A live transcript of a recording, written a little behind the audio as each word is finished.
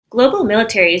Global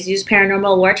militaries used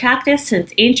paranormal war tactics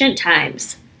since ancient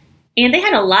times, and they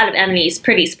had a lot of enemies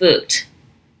pretty spooked.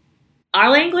 Our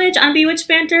language on Bewitched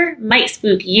Banter might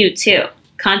spook you too.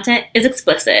 Content is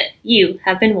explicit. You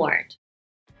have been warned.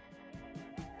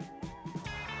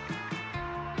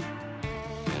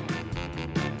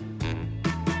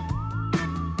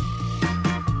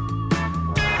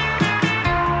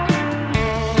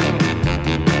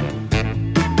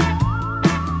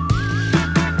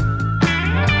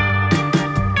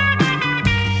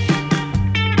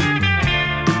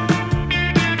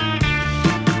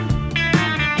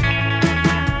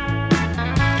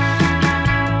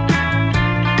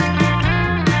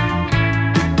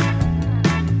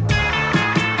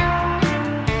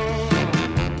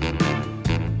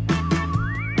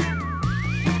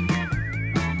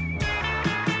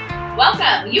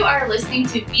 Welcome! You are listening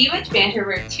to Bewitched Banter.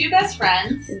 We're two best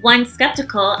friends. One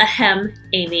skeptical, ahem,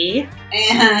 Amy.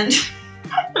 And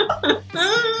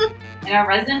our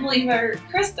resident believer,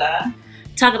 Krista.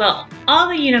 Talk about all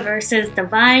the universe's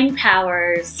divine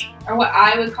powers. Or what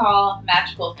I would call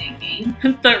magical thinking.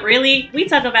 But really, we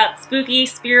talk about spooky,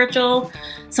 spiritual,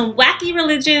 some wacky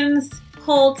religions,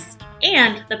 cults,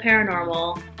 and the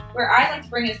paranormal. Where I like to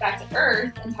bring us back to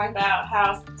Earth and talk about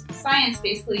how science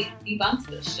basically debunks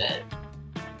this shit.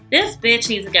 This bitch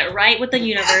needs to get right with the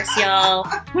universe, y'all.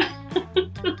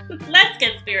 Let's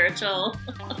get spiritual.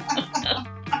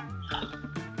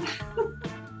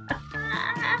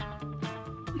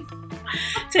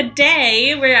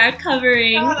 Today, we are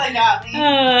covering that got me.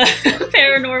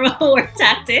 paranormal war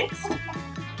tactics.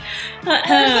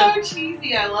 They're so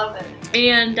cheesy. I love it.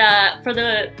 And for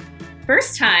the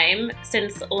first time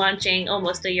since launching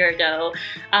almost a year ago,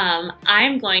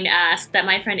 I'm going to ask that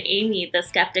my friend Amy, the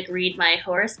skeptic, read my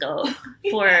horoscope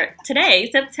for today,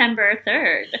 September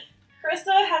 3rd.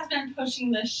 Krista has been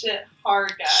pushing this shit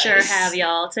hard, guys. Sure have,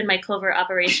 y'all. It's been my covert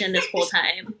operation this whole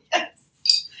time. Yes.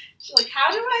 She's like,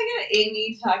 how do I get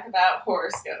Amy to talk about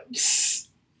horoscopes?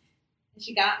 And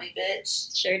she got me,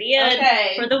 bitch. Sure did.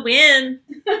 Okay. For the win.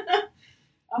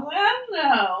 I'm like, I don't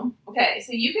know. Okay,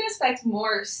 so you can expect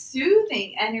more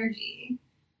soothing energy.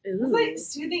 Ooh. What does like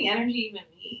soothing energy even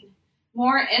mean?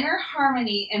 More inner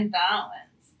harmony and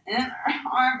balance. Inner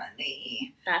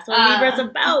harmony. That's what Libra's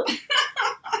about.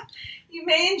 You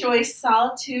may enjoy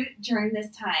solitude during this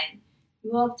time.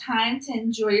 You will have time to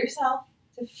enjoy yourself,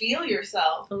 to feel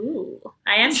yourself. Ooh.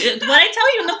 I am. What I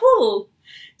tell you in the pool.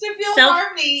 To feel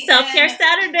harmony. Self-care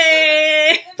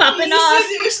Saturday. Popping off.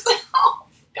 With yourself.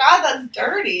 God, that's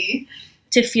dirty.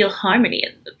 To feel harmony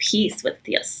and the peace with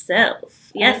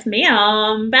yourself. Yes,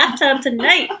 ma'am. Bathtub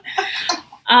tonight.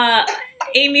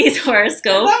 Amy's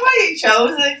horoscope. Is that why you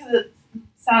chose it? Because it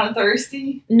sounded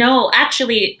thirsty? No,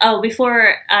 actually,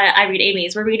 before I read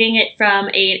Amy's, we're reading it from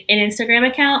an Instagram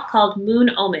account called Moon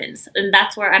Omens. And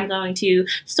that's where I'm going to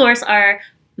source our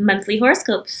monthly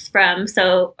horoscopes from,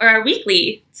 or our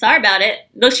weekly. Sorry about it.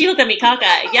 Look, she looked at me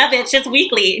cockeyed. Yeah, bitch, it's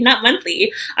weekly, not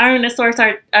monthly. I'm going to source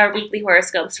our weekly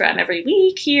horoscopes from every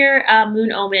week here.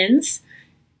 Moon Omens.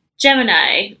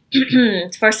 Gemini,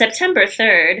 for September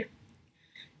 3rd,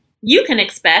 you can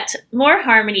expect more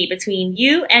harmony between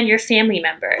you and your family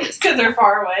members. Because they're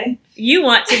far away. You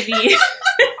want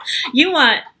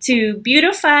to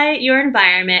beautify your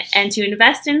environment and to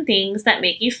invest in things that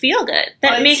make you feel good,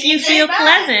 that like make TJ you feel Maxx.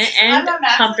 pleasant and I'm a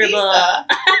Maxxinista. comfortable.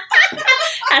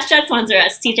 Hashtag sponsor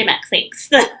us, TJ Maxx, thanks.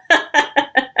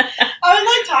 I was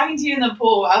like talking to you in the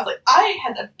pool. I was like, I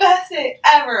had the best day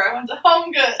ever. I went to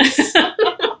Home Goods.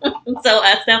 So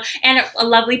us now. And a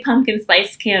lovely pumpkin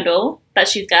spice candle that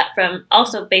she's got from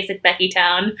also Basic Becky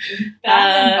Town.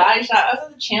 Bath and Body Shop. I was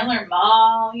at the Chandler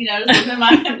Mall, just living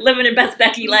my living in best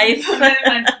Becky life. living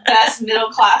my best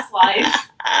middle class life.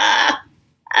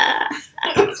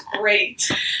 It was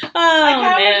great. Oh, I kind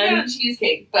of man. wanted to go to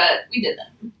cheesecake, but we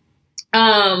didn't.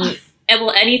 And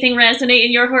will anything resonate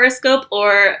in your horoscope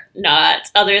or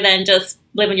not, other than just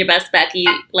living your best Becky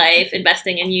life,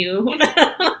 investing in you?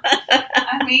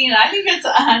 I mean, I think it's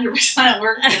 100%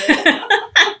 worth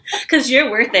it. Because you're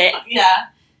worth it. Yeah.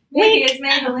 Maybe it's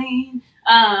Maybelline.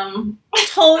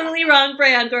 Totally wrong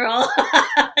brand, girl.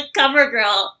 Cover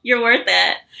girl. You're worth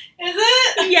it. Is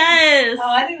it? Yes. Oh,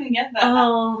 I didn't even get that.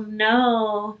 Oh,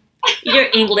 no. Your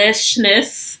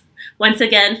Englishness once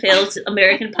again fails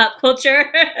American pop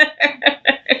culture.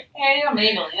 Hey, I know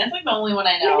Maybelline. That's like the only one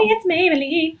I know. Maybe it's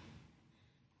Maybelline.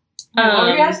 What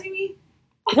were you asking me?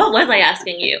 What was I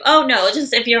asking you? Oh, no,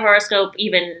 just if your horoscope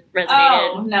even resonated.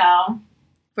 Oh, no.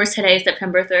 For today,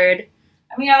 September 3rd.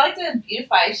 I mean, I like to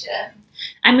beautify shit.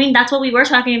 I mean, that's what we were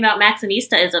talking about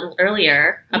Maxinistaism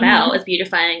earlier about, is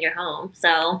beautifying your home.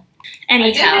 So,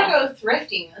 anyhow. I did go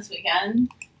thrifting this weekend.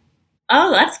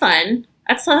 Oh, that's fun.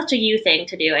 That's such a you thing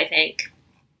to do, I think.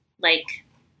 Like,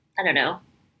 I don't know.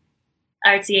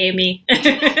 Artsy Amy.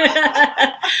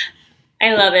 I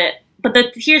love it.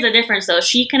 But here's the difference though.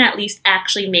 She can at least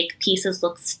actually make pieces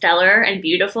look stellar and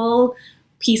beautiful,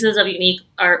 pieces of unique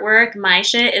artwork. My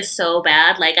shit is so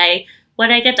bad. Like when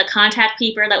I get the contact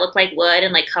paper that look like wood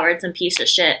and like covered some piece of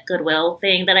shit Goodwill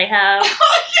thing that I have.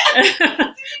 Oh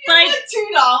yeah. but I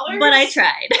 $2. but I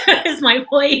tried. Is my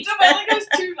point. No, but like it was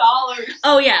 $2.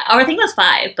 Oh yeah. Or I think it was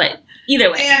 5, but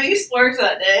either way. Damn, you splurged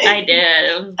that day. I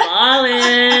did. It was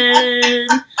ballin'.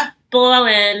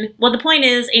 Well, the point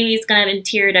is, Amy's gonna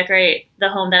interior decorate the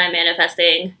home that I'm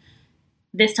manifesting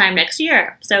this time next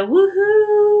year. So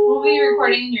woohoo! We'll be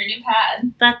recording in your new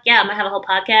pad. But yeah, I'm gonna have a whole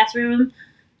podcast room.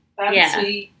 That'd Yeah. be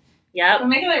sweet. Yep. We'll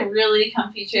make it like really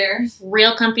comfy chairs.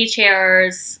 Real comfy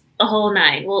chairs, a whole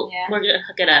nine. Yeah. We're gonna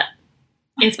hook it up.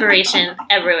 Inspiration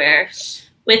everywhere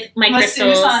with my crystals.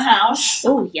 Masseuse on house.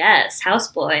 Oh yes,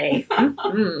 houseboy.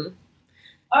 Mm-hmm.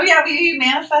 Oh yeah, we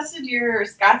manifested your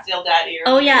Scottsdale daddy.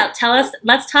 Oh yeah, tell us.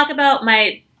 Let's talk about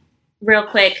my real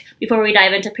quick before we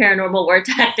dive into paranormal war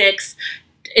tactics.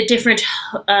 Different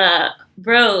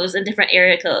bros and different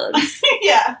area codes.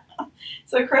 Yeah.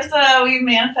 So Krista, we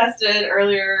manifested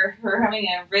earlier her having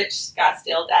a rich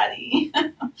Scottsdale daddy,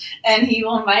 and he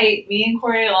will invite me and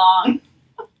Corey along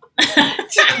to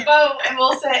the boat, and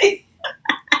we'll say,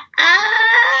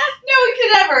 "No, we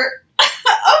could never."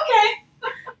 Okay.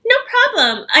 No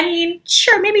problem. I mean,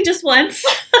 sure, maybe just once.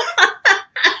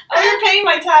 Oh, you're paying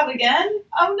my tab again?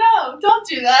 Oh no, don't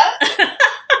do that.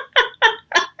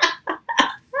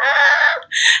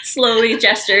 Slowly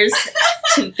gestures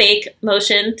to fake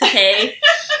motion to pay.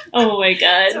 Oh my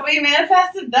god. So we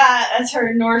manifested that as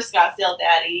her North Scottsdale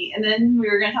daddy, and then we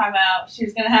were going to talk about she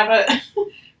was going to have a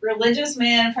religious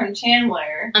man from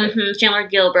Chandler. Chandler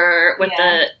Gilbert with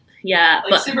like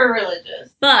but super religious.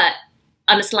 But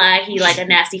on the sly, he like a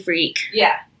nasty freak.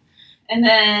 Yeah. And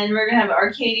then we're going to have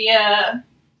Arcadia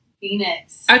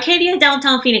Phoenix. Arcadia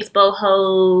Downtown Phoenix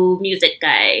boho music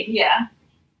guy. Yeah.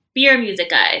 Beer music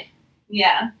guy.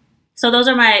 Yeah. So those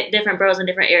are my different bros and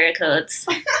different area codes.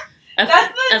 That's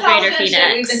the of Greater television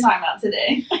shit we've been talking about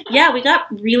today. Yeah, we got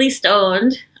really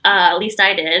stoned. At least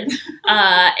I did.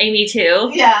 Amy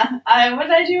too. Yeah. What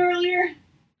did I do earlier?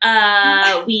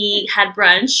 We had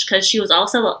brunch because she was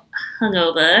also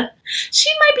hungover. She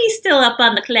might be still up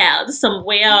on the clouds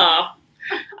somewhere.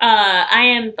 I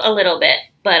am a little bit,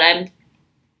 but I'm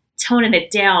toning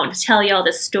it down to tell y'all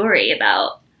this story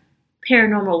about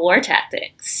paranormal war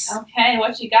tactics. Okay,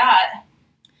 what you got?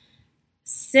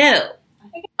 So,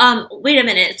 wait a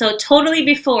minute. So totally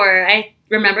before, I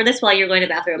remember this while you're going to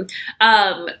the bathroom.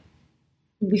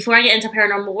 Before I get into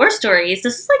paranormal war stories,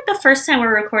 this is like the first time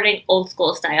we're recording old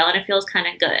school style, and it feels kind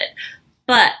of good.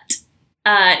 But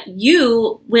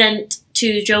you went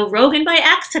to Joe Rogan by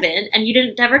accident, and you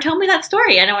didn't ever tell me that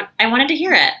story. I wanted to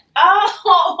hear it.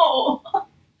 Oh!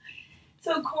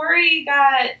 So Corey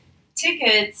got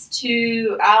tickets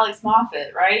to Alex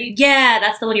Moffat, right? Yeah,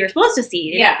 that's the one you were supposed to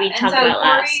see. Yeah, That we and talked so about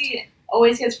last. Corey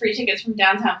always gets free tickets from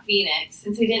downtown Phoenix,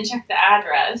 and so he didn't check the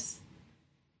address.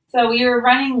 So we were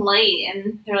running late,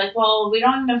 and they're like, well, we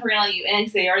don't even know if we're going to let you in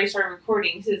because they already started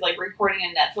recording. So it's like recording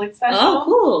a Netflix special. Oh,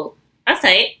 cool. That's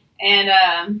tight.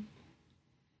 And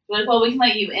we're like, well, we can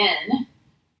let you in.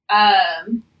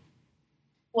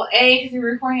 Well, because we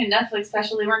were recording a Netflix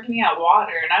special, they weren't giving out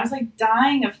water. And I was like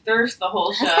dying of thirst the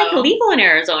whole show. That's like illegal in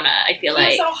Arizona, I feel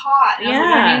like. It was so hot. And I was like,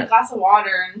 Yeah. I need a glass of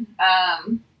water. And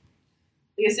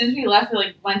like, as soon as we left, we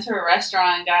like went to a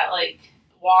restaurant and got like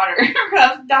water.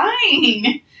 I was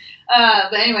dying.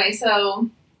 But anyway, so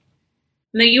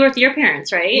No, you were with your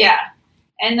parents, right? yeah.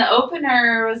 And the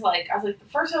opener was like, I was like, the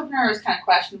first opener was kind of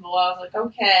questionable. I was like,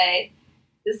 okay.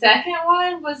 The second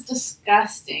one was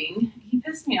disgusting. He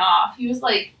pissed me off. He was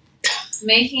like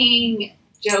making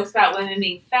jokes about women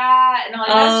being fat, and I'm like,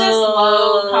 that's just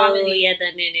low comedy. Yeah,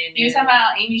 He was talking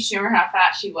about Amy Schumer, how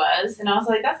fat she was, and I was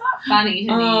like, that's not funny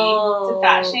to me to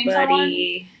fat shame someone.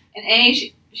 And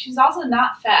she's also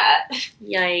not fat.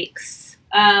 Yikes.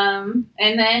 And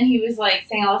then he was like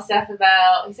saying all this stuff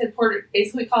about, he said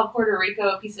basically called Puerto Rico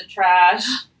a piece of trash.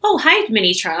 Oh, hi,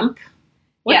 Mini Trump.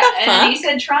 What yeah, the fuck? and he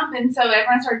said Trump, and so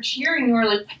everyone started cheering, and we were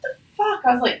like, what the fuck?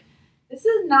 I was like, this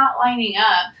is not lining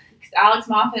up. Because Alex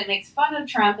Moffat makes fun of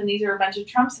Trump, and these are a bunch of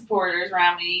Trump supporters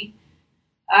around me.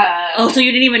 So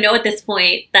you didn't even know at this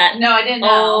point that... No, I didn't know.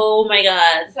 Oh my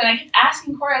god. So I kept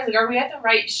asking Corey, I was like, are we at the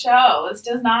right show? This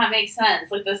does not make sense,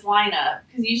 like this lineup.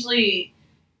 Because usually,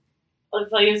 like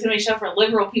if it was going to be a show for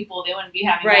liberal people, they wouldn't be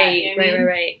having that. You know what I mean?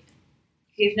 Right.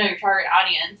 You have to know your target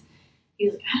audience.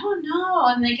 he's like, I don't know.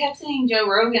 And they kept saying Joe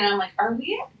Rogan. I'm like, are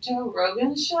we at Joe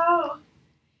Rogan's show?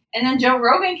 And then Joe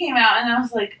Rogan came out, and I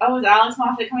was like, oh, is Alex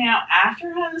Moffat coming out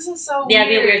after him? This is so Yeah,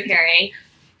 weird. it'd be a weird pairing.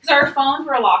 Because our phones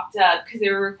were locked up because they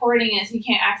were recording it, so you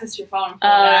can't access your phone.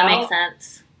 Oh, that makes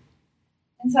sense.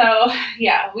 And so,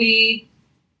 yeah, I realized,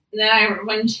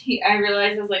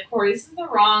 I was like, Corey, this is the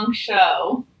wrong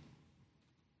show.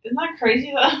 Isn't that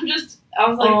crazy? I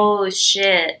was like, oh,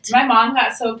 shit. My mom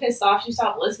got so pissed off, she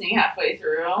stopped listening halfway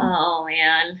through. Oh,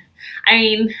 man. I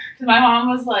mean, because my mom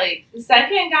was like, the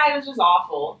second guy was just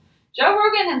awful. Joe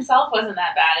Rogan himself wasn't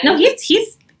that bad. No,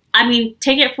 he's. I mean,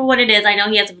 take it for what it is. I know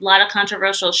he has a lot of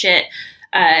controversial shit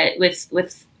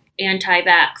with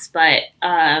anti-vax, but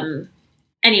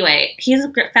anyway, he's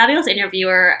a fabulous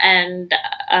interviewer, and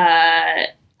I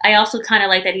also kind of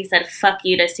like that he said "fuck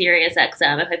you" to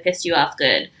SiriusXM if I pissed you off.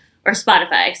 Good, or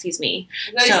Spotify, excuse me.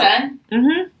 Is that what he said?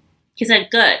 Mm-hmm. He said,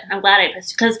 "Good. I'm glad I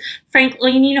pissed you." Because,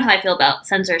 frankly, you know how I feel about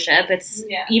censorship. It's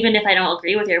even if I don't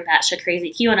agree with your batshit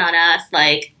crazy QAnon ass,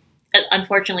 like.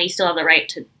 Unfortunately, you still have the right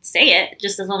to say it,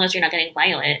 just as long as you're not getting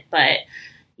violent. But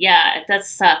yeah, that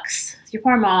sucks. Your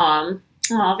poor mom.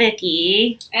 Oh,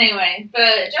 Vicky. Anyway,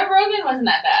 but Joe Rogan wasn't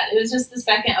that bad. It was just the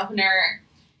second opener,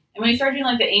 and when he started doing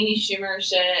like the Amy Schumer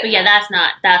shit. But yeah, that's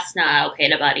not okay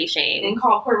to body shame. And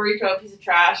call Puerto Rico a piece of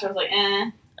trash. I was like,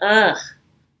 eh. Ugh.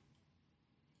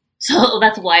 So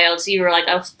that's wild. So you were like,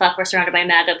 oh fuck, we're surrounded by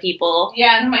MAGA people.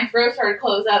 Yeah, and then my throat started to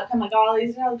close up. I'm like, oh,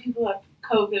 these are all the people that have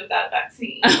COVID without a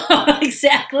vaccine.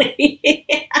 Exactly.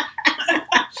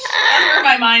 That's where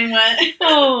my mind went.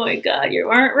 Oh my god, you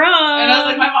weren't wrong. And I was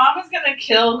like, my mom is gonna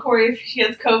kill Corey if she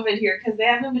has COVID here because they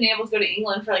haven't been able to go to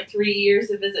England for like 3 years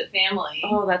to visit family.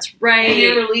 Oh, that's right. And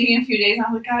they were leaving a few days, and I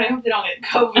was like, God, I hope they don't get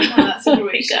COVID from that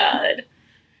situation. Oh my god.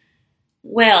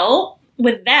 Well,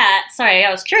 with that, sorry,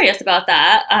 I was curious about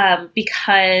that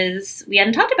because we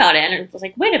hadn't talked about it, and it was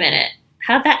like, wait a minute.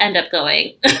 How'd that end up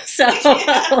going? So,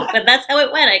 but that's how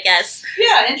it went, I guess.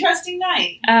 Yeah, interesting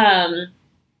night.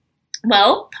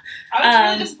 Well, I was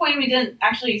really disappointed we didn't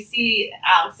actually see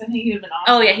Alex. I think he would have been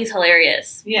awesome. Oh yeah, he's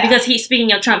hilarious. Yeah, because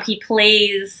speaking of Trump, he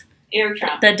plays Air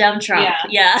Trump, the dumb Trump.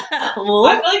 Yeah. I feel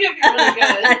like it'd be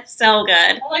really good. So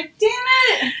good. I'm like, damn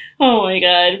it! Oh my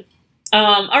god.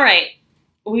 All right.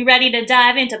 We ready to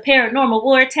dive into paranormal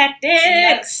war tactics?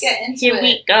 Let's get into Here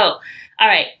we go. All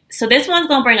right. So this one's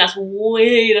gonna bring us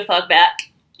way the fuck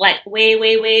back, like way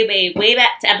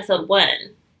back to episode 1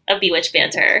 of Bewitched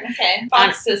Banter. Okay,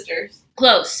 Fox Sisters.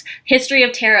 Close. History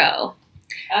of Tarot.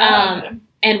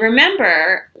 And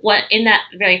remember what in that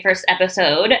very first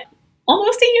episode,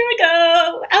 almost a year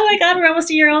ago. Oh my god, we're almost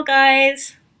a year old,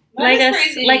 guys. Like us,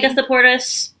 support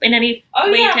us in any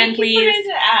way you can, please. Oh yeah, we keep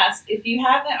forgetting to ask. If you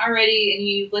haven't already and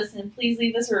you listen, please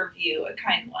leave us a review, a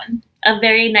kind one. A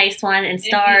very nice one, and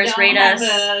stars, rate us. If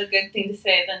you don't have a good thing to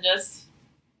say, then just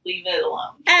leave it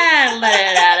alone. Let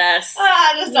it at us.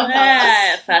 Just don't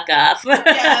tell us. Fuck off.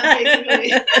 Yeah,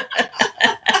 basically.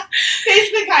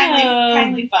 Basically,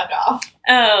 kindly fuck off.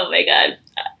 Oh my god.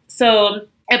 So,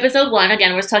 episode 1,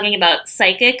 again, was talking about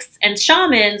psychics and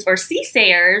shamans, or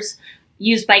seasayers,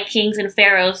 used by kings and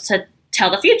pharaohs to tell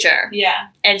the future. Yeah.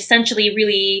 And essentially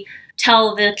really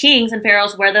tell the kings and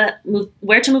pharaohs where to move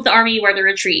the army, where to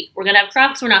retreat. We're going to have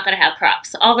crops, we're not going to have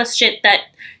crops. All the shit that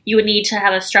you would need to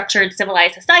have a structured,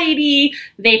 civilized society,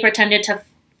 they pretended to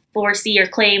foresee or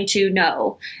claim to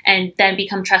know, and then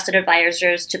become trusted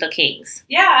advisors to the kings.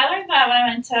 Yeah, I learned that when I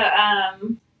went to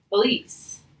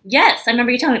Belize. Yes, I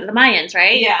remember you telling me the Mayans,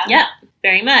 right? Yeah. Yep,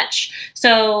 very much.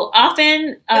 So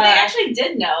often... But they actually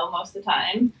did know most of the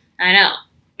time. I know.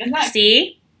 Isn't that...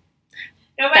 See?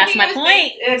 No, that's my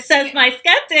point. Says my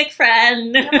skeptic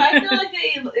friend. No, but I feel like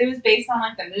it was based on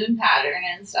like the moon pattern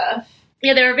and stuff.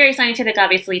 Yeah, they were very scientific,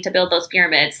 obviously, to build those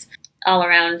pyramids all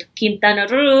around Quintana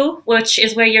Roo, which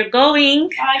is where you're going.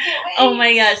 Oh, I can't wait. Oh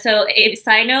my god. So,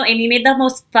 side note, Amy made the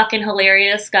most fucking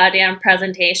hilarious goddamn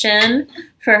presentation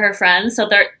for her friends. So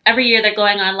every year they're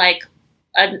going on like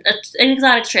an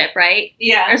exotic trip, right?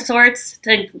 Yeah. Of sorts,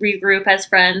 to regroup as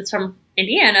friends from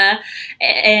Indiana.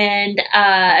 And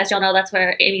as y'all know, that's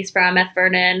where Amy's from, Meth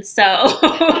Vernon. So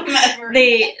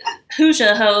the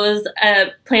Hooja Hoes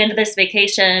planned this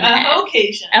vacation. A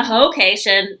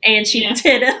hocation. And she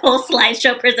did a whole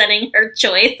slideshow presenting her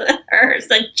choice, her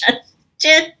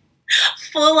suggestion,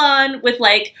 full on with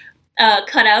like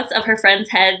cutouts of her friends'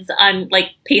 heads on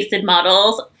like pasted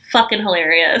models. Fucking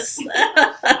hilarious.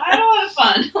 I had a lot of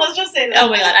fun. Let's just say that. Oh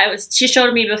my god, she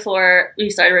showed me before we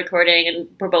started recording, and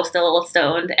we're both still a little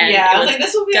stoned, and yeah, it was like,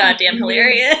 this will be goddamn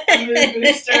hilarious. Mood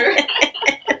booster.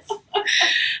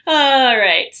 All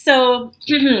right, so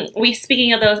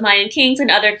speaking of those Mayan kings and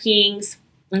other kings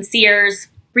and seers,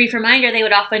 brief reminder, they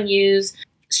would often use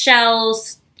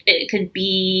shells. It could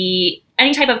be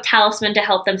any type of talisman to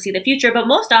help them see the future, but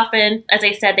most often, as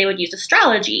I said, they would use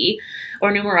astrology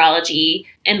or numerology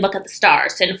and look at the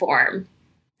stars to inform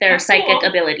their psychic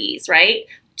abilities, right?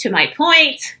 To my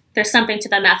point, there's something to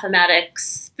the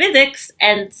mathematics, physics,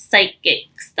 and psychic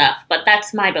stuff, but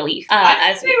that's my belief.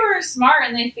 I think they were smart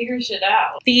and they figured shit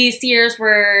out. These seers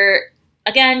were,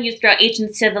 again, used throughout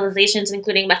ancient civilizations,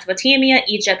 including Mesopotamia,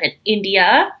 Egypt, and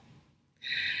India.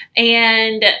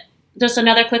 And just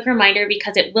another quick reminder,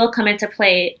 because it will come into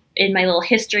play in my little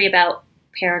history about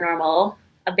paranormal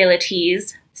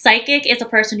abilities. Psychic is a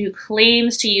person who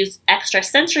claims to use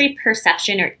extrasensory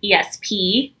perception, or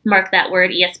ESP, mark that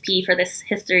word ESP for this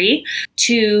history,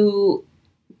 to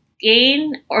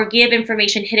gain or give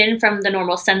information hidden from the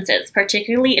normal senses,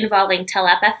 particularly involving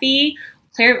telepathy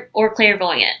or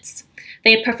clairvoyance.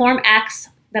 They perform acts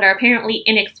that are apparently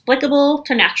inexplicable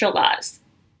to natural laws,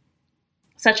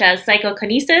 such as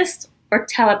psychokinesis or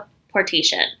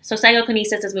teleportation. So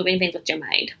psychokinesis is moving things with your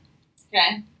mind.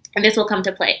 Okay. And this will come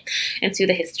to play into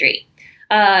the history.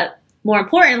 More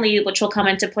importantly, which will come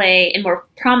into play and more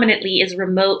prominently, is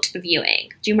remote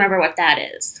viewing. Do you remember what that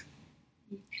is?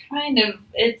 Kind of.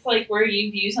 It's like where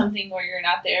you view something where you're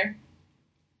not there.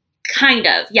 Kind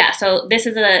of, yeah. So this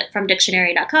is from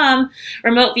dictionary.com.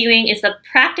 Remote viewing is the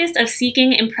practice of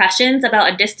seeking impressions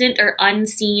about a distant or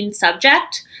unseen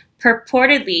subject,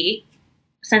 purportedly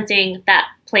sensing that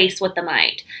place with the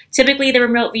mind. Typically, the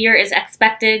remote viewer is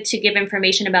expected to give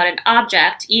information about an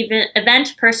object,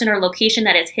 event, person, or location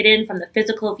that is hidden from the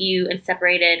physical view and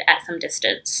separated at some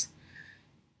distance.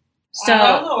 So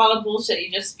that was a lot of bullshit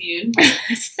you just spewed.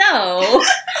 So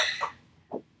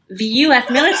the U.S.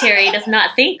 military does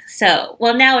not think so.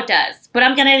 Well, now it does, but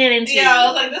I'm gonna get into I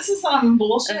was like, this is some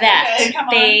bullshit. That okay, come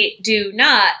they do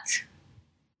not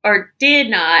or did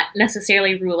not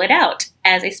necessarily rule it out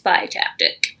as a spy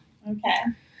tactic.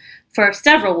 Okay. For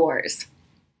several wars,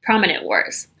 prominent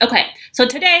wars. Okay, so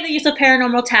today the use of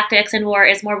paranormal tactics in war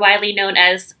is more widely known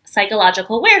as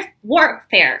psychological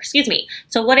warfare. Excuse me.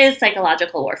 So what is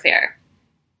psychological warfare?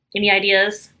 Any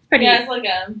ideas? It's like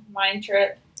a mind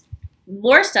trip.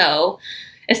 More so,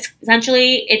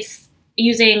 essentially, it's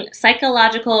using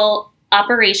psychological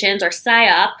operations or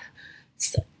psyop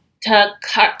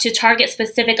to target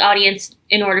specific audience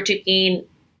in order to gain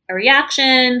a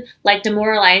reaction, like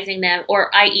demoralizing them,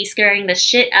 or i.e. scaring the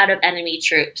shit out of enemy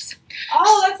troops.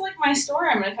 Oh, that's like my story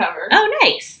I'm going to cover. Oh,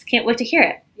 nice. Can't wait to hear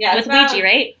it. Yeah, with Ouija,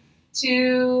 right?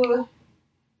 2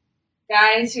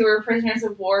 guys who were prisoners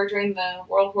of war during the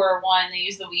World War I. They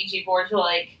used the Ouija board to,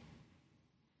 like,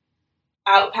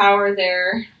 outpower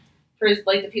their,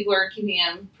 like, the people who are keeping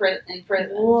them in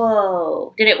prison.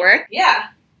 Whoa. Did it work? Yeah.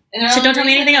 So don't tell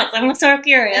me anything else. I'm so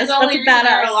curious. That's the only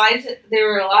reason they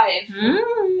were alive.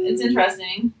 It's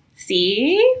interesting.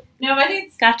 See? No, but I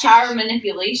think it's power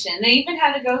manipulation. They even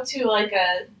had to go to, like,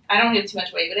 I don't give too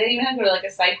much away, but they even had to go to, like, a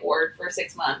psych ward for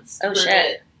 6 months. Oh, shit.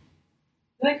 Isn't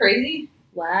that crazy?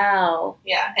 Wow.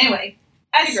 Yeah. Anyway.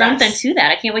 I digress. Something to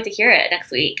that. I can't wait to hear it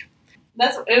next week. I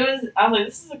was like,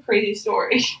 this is a crazy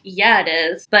story. Yeah, it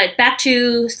is. But back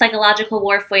to psychological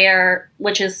warfare,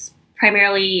 which is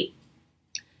primarily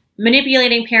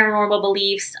manipulating paranormal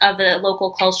beliefs of the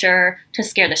local culture to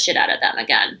scare the shit out of them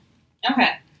again.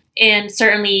 Okay. And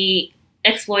certainly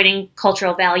exploiting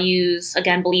cultural values,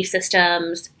 again, belief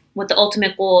systems, with the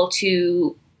ultimate goal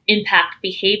to impact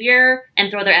behavior and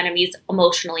throw their enemies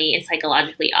emotionally and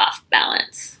psychologically off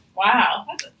balance. Wow,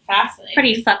 that's fascinating.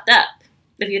 Pretty fucked up,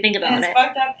 if you think about it. It's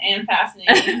fucked up and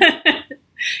fascinating.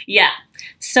 Yeah.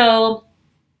 So,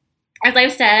 as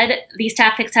I've said, these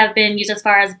tactics have been used as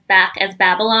far back as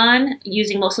Babylon,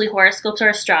 using mostly horoscopes or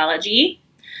astrology.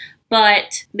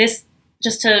 But this,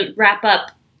 just to wrap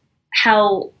up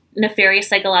how nefarious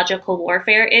psychological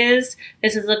warfare is,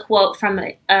 this is a quote from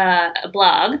a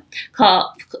blog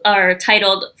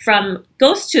titled "From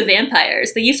Ghosts to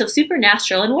Vampires: The Use of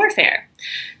Supernatural in Warfare."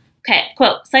 Okay,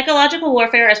 quote, "Psychological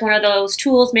warfare is one of those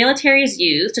tools militaries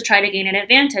use to try to gain an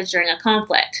advantage during a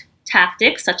conflict.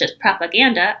 Tactics such as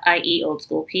propaganda, i.e. old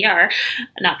school PR,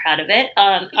 not proud of it,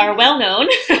 are well known,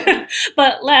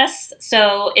 but less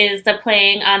so is the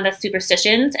playing on the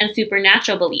superstitions and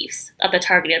supernatural beliefs of the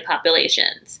targeted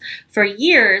populations. For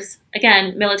years,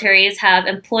 again, militaries have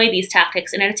employed these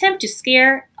tactics in an attempt to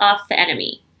scare off the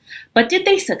enemy. But did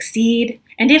they succeed?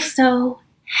 And if so,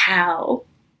 how?"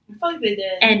 I feel like they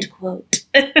did. End quote.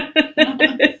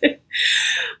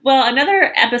 Well,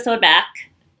 another episode back,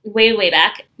 way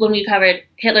back when we covered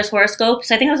Hitler's horoscope.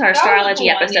 So I think it was our That was a astrology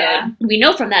cool one, episode. yeah. We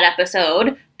know from that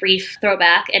episode, brief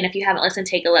throwback, and if you haven't listened,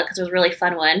 take a look because it was a really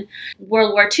fun one.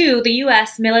 World War II, the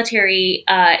U.S. military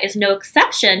is no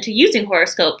exception to using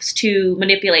horoscopes to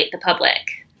manipulate the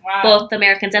public. Wow. Both the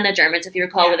Americans and the Germans, if you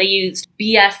recall, where they used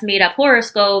BS made-up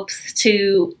horoscopes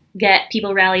to get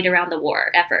people rallied around the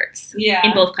war efforts Yeah.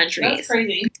 in both countries. That's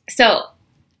crazy. So,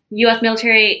 U.S.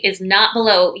 military is not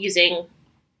below using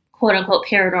quote-unquote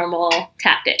paranormal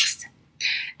tactics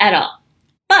at all.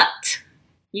 But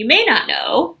you may not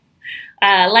know,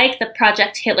 like the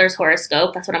Project Hitler's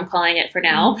horoscope, that's what I'm calling it for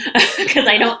now, because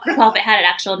I don't recall if it had an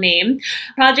actual name.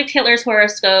 Project Hitler's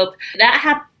horoscope, that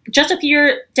happened just a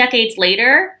few decades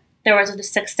later. There was a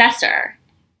successor,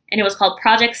 and it was called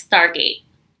Project Stargate.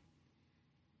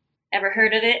 Ever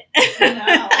heard of it?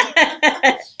 No.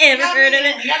 Ever heard of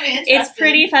it? It's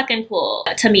pretty fucking cool,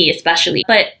 to me especially.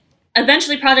 But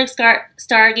eventually Project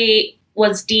Stargate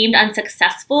was deemed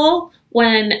unsuccessful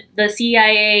when the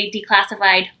CIA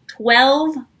declassified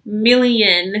 12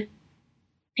 million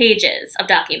pages of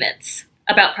documents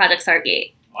about Project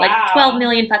Stargate. Wow. Like 12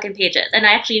 million fucking pages. And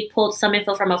I actually pulled some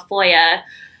info from a FOIA,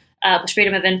 the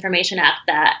Freedom of Information Act,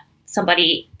 that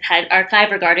somebody had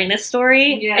archived regarding this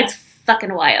story. Yeah. It's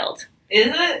fucking wild.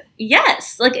 Is it?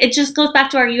 Yes, like it just goes back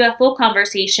to our UFO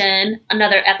conversation,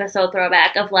 another episode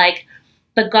throwback of like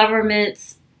the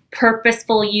government's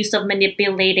purposeful use of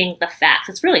manipulating the facts.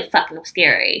 It's really fucking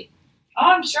scary. Oh,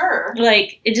 I'm sure.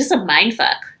 Like, it's just a mind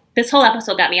fuck. This whole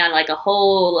episode got me on like a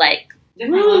whole like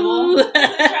Different level.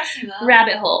 That's interesting though.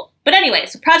 rabbit hole. But anyway,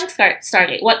 so Project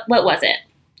Stargate, what was it?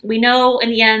 We know in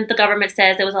the end the government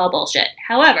says it was all bullshit.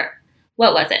 However,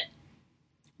 what was it?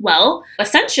 Well,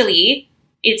 essentially,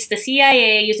 it's the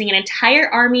CIA using an entire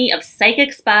army of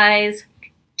psychic spies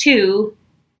to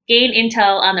gain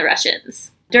intel on the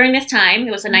Russians. During this time,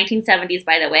 it was the 1970s,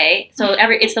 by the way, so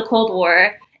it's the Cold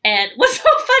War. And what's so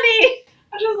funny?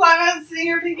 I just like I was sitting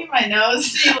here picking my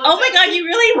nose. Oh my god, you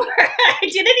really were. I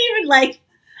didn't even like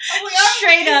I'm like, I'm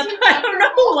straight up. I don't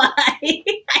know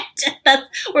why.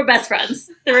 We're best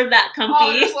friends. We're that Oh,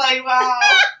 comfy. just like, wow.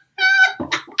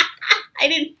 I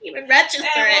didn't even register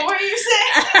And what it. were you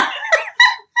saying?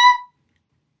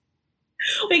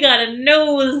 We got a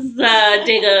nose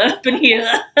digger up in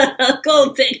here.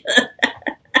 Gold digger.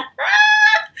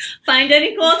 Find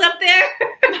any gold up there?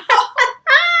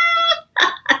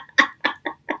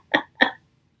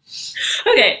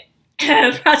 Okay.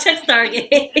 Project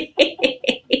Stargate.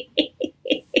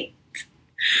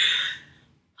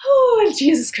 Oh,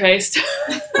 Jesus Christ.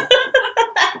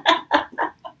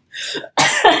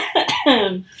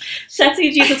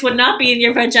 Sexy Jesus would not be in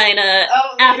your vagina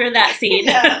Oh, after that scene.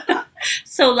 Yeah.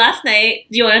 So last night,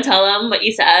 do you want to tell them what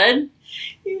you said?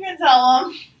 You can tell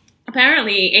them.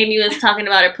 Apparently, Amy was talking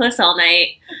about her puss all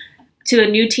night to a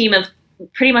new team of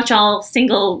pretty much all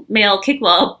single male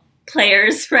kickball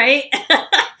players, right?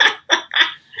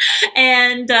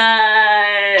 And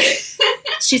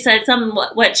she said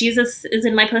what Jesus is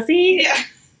in my pussy? Yeah.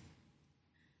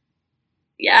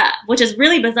 Yeah, which is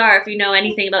really bizarre if you know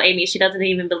anything about Amy. She doesn't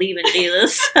even believe in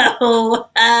Jesus. So,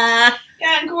 Yeah,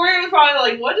 and Corey was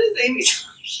probably like, what is Amy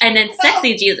talking and then about?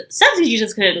 Sexy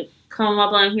Jesus could come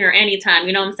up on here anytime,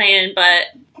 you know what I'm saying? But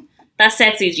that's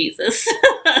Sexy Jesus.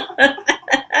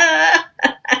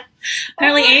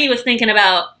 Apparently Amy was thinking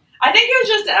about, I think it was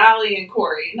just Allie and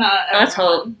Corey, not Let's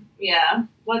everyone. hope. Yeah.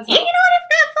 Let's you know hope. what, if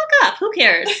not, fuck off. Who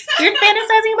cares? You're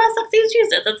fantasizing about Sexy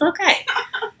Jesus. It's okay.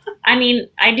 I mean,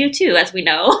 I do too, as we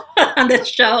know on this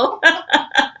show.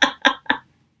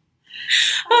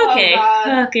 Okay, God.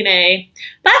 fucking A.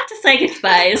 Back to psychic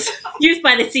spies used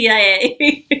by the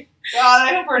CIA God,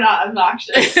 I hope we're not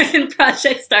obnoxious. in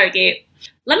Project Stargate.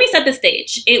 Let me set the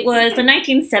stage. It was the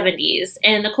 1970s,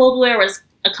 and the Cold War was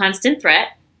a constant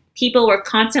threat. People were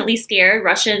constantly scared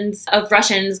of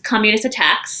Russians' communist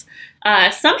attacks.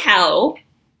 Somehow,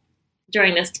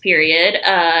 during this period,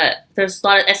 there's a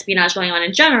lot of espionage going on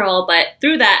in general, but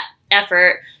through that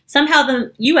effort, somehow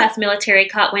the U.S. military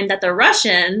caught wind that the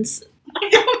Russians... Are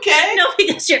you okay? No,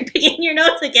 because you're picking your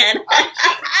nose again.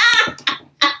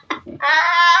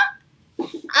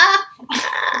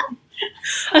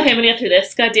 Okay, I'm gonna get through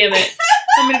this. God damn it.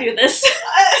 I'm gonna do this.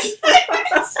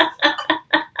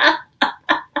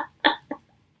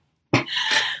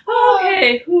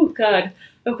 Okay. Oh, God.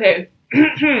 Okay.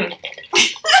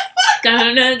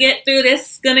 Gonna get through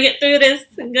this. Gonna get through this.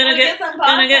 Gonna get some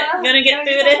gonna get pasta. gonna get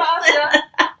Gonna through some this. pasta.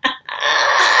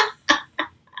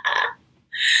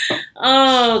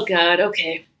 Oh God.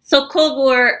 Okay. So Cold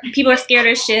War, people are scared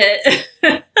as shit.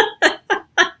 Cold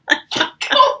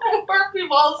War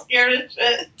people all scared of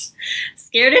shit.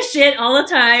 scared as shit all the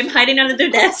time, hiding under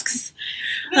their desks.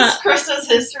 This is Krista's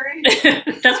history.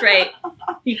 That's right.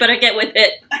 You better get with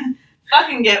it.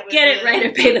 Fucking get with it. Get it right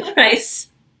or pay the price,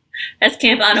 as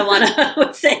Camp Anawana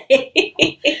would say.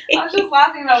 I was just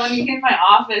laughing about when you came to my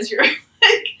office. You're like,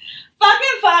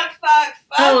 fucking fuck.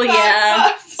 Oh, fuck,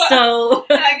 yeah. fuck. So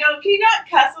And I go, can you not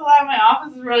cuss a lot? My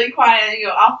office is really quiet. And you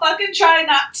go, I'll fucking try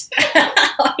not to.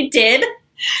 I did.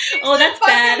 Oh, that's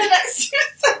Fucking bad. the next 2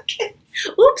 seconds.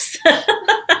 Oops.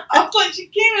 I was like, she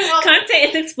can't even help, Content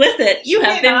is explicit. You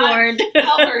have been cannot warned.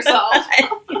 help herself.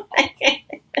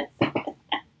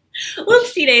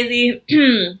 Whoopsie daisy.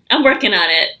 I'm working on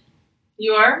it.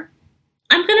 You are?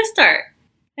 I'm gonna start.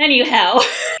 Anyhow,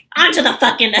 on to the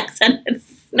fucking next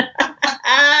sentence.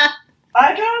 I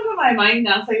kind of put my mind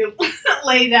down so I can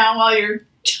lay down while you're...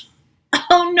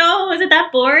 Oh no, is it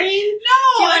that boring?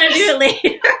 No! Do you want to do it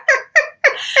later?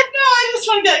 No, I just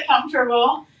want to get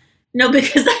comfortable. No,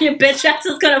 because then your bitch ass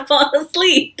is gonna fall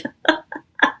asleep.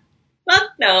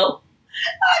 Fuck no.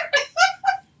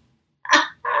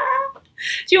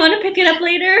 Do you want to pick it up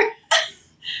later?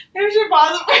 Here's your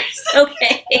pause first.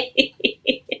 Okay.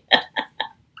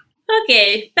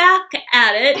 Okay, back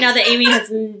at it. Now that Amy has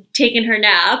taken her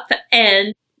nap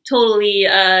and totally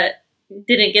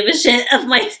didn't give a shit of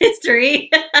my history.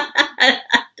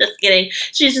 Just kidding.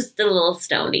 She's just a little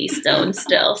stone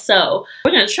still. So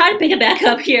we're going to try to pick it back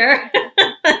up here.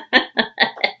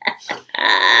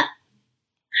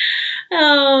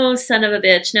 Oh, son of a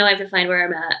bitch. Now I have to find where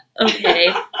I'm at.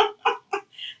 Okay.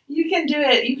 You can do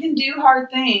it. You can do hard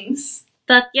things.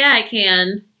 Yeah, I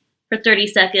can. For 30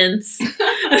 seconds.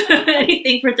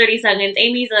 Anything for 30 seconds.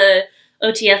 Amy's a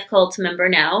OTF cult member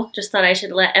now. Just thought I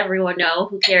should let everyone know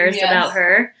who cares about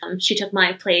her. She took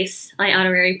my place, my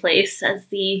honorary place as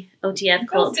the OTF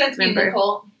cult member.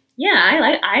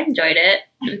 Yeah, I enjoyed it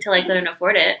until I couldn't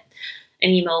afford it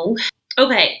anymore.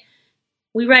 Okay,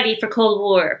 we ready for Cold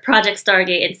War, Project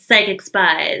Stargate, and Psychic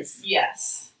Spies?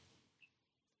 Yes.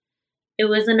 It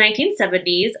was the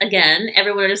 1970s. Again,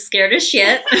 everyone was scared as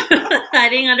shit,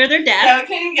 hiding under their desk. Yeah, we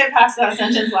couldn't get past that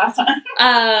sentence last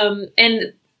time.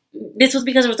 And this was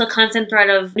because there was a constant threat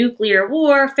of nuclear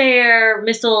warfare,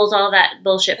 missiles, all that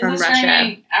bullshit from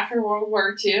Russia. After World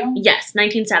War II? Yes,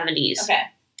 1970s. Okay.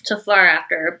 So far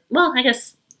after, well, I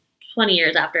guess 20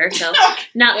 years after, so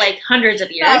not like hundreds of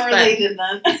years. Not related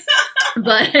then.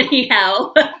 But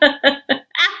anyhow,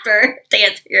 after, to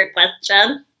answer your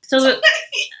question. So You're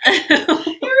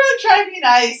really trying to be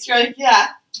nice. You're like, yeah,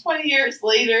 20 years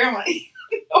later. I'm like,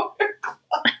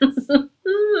 that's what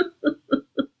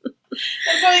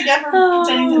I get for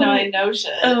pretending to know I know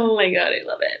shit. Oh my god, I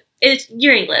love it.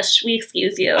 You're English. We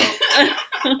excuse you.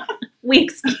 We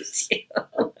excuse you.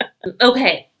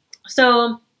 Okay,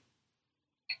 so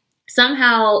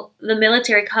somehow the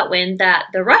military caught wind that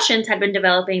the Russians had been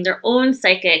developing their own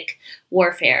psychic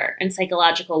warfare and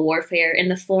psychological warfare in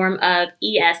the form of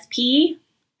ESP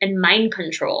and mind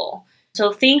control.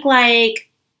 So think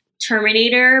like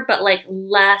Terminator, but like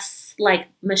less like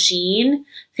machine.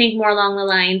 Think more along the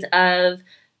lines of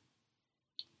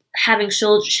having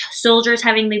soldiers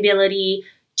having the ability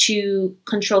to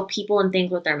control people and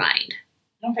things with their mind.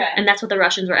 Okay. And that's what the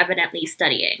Russians were evidently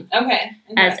studying. Okay.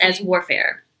 As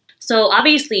warfare. So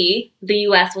obviously the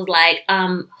US was like,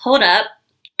 hold up,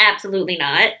 absolutely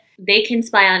not. They can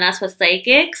spy on us with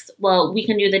psychics. Well, we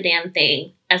can do the damn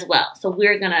thing as well. So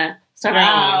we're gonna start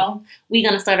our own. We're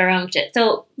gonna start our own shit.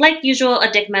 So like usual,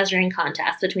 a dick measuring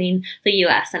contest between the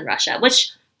US and Russia,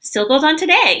 which still goes on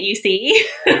today, you see.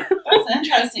 That's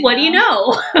interesting. What do you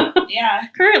know? Yeah.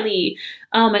 Currently.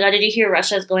 Oh my god, did you hear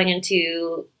Russia's going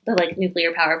into the like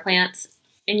nuclear power plants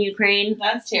in Ukraine?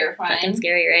 That's terrifying. Fucking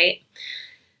scary, right?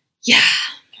 Yeah.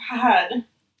 God.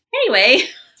 Anyway.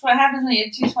 That's what happens when you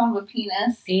have too small of a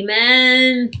penis.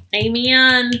 Amen.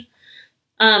 Amen.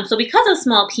 So because of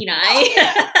small peni,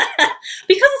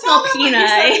 because of small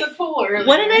peni,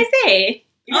 what did I say?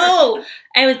 Oh,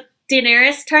 I was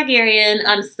Daenerys Targaryen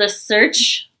on the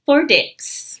search for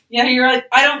dicks. Yeah, you're like,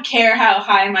 I don't care how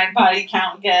high my body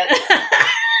count gets. You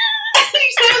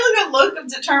said like a look of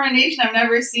determination I've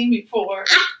never seen before.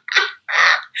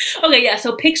 Okay, yeah,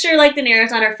 so picture like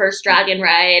Daenerys on her first dragon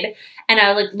ride, and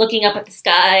I was like looking up at the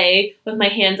sky with my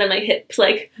hands on my hips,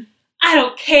 like, I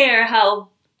don't care how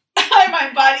high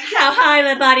my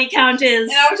body count is.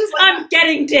 And I was just like, I'm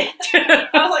getting dicked. I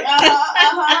was like, and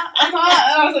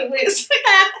I was like, wait a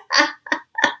second.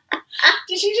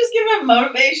 Did she just give a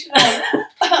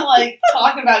motivational, like,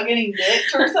 talk about getting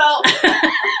dicked herself?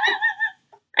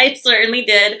 I certainly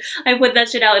did. I put that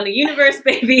shit out in the universe,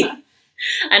 baby.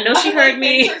 I know she heard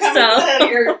me, so.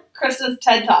 Your Krista's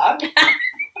TED Talk.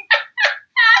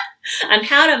 on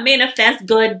how to manifest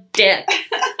good dick.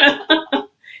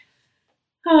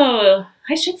 Oh,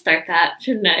 I should start that,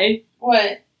 shouldn't I?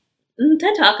 What?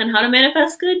 TED Talk on how to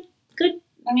manifest good.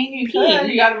 I mean, you Peen. could.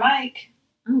 You got a mic.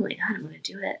 Oh my god, I'm gonna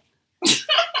do it.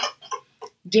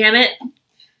 Damn it.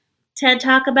 TED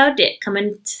Talk about dick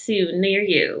coming soon near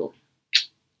you.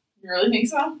 You really think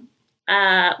so?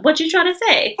 What you trying to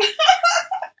say?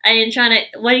 I ain't trying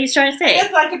to. What are you trying to I say?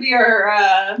 guess that could be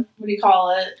our, what do you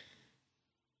call it?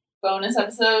 Bonus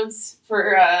episodes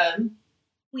for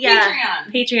Yeah,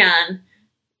 Patreon. Patreon.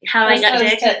 How I got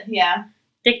dick? Yeah.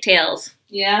 Dick tails.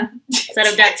 Yeah. Instead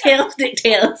of duck tails, dick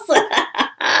tails.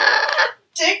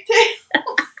 Dick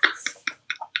tail.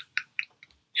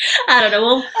 I don't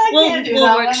know.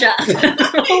 We'll workshop.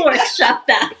 We'll workshop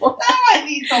that one. That might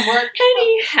need some work.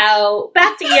 Anyhow,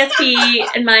 back to ESP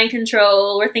and mind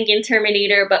control. We're thinking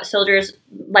Terminator, but soldiers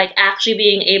like actually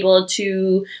being able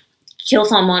to kill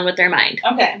someone with their mind.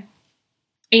 Okay.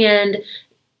 And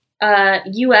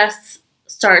U.S.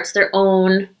 starts their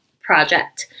own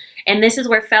project. And this is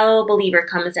where fellow believer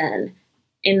comes in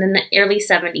the early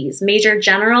 70s. Major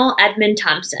General Edmund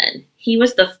Thompson. He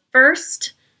was the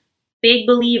first big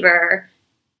believer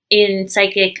in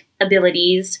psychic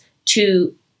abilities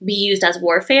to be used as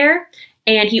warfare.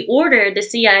 And he ordered the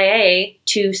CIA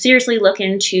to seriously look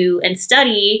into and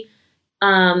study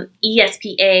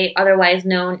ESPA, otherwise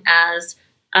known as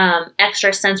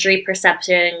extrasensory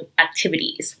perception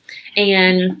activities.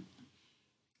 And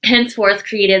henceforth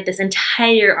created this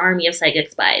entire army of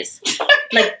psychic spies.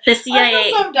 Like the CIA. I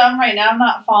feel so dumb right now. I'm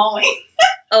not following.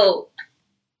 Oh.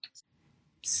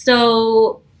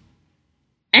 So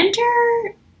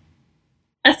enter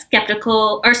a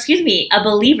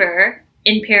believer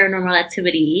in paranormal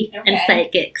activity and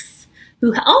psychics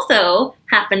who also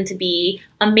happened to be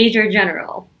a major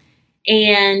general.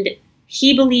 And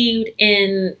he believed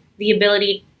in the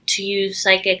ability to use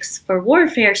psychics for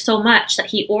warfare so much that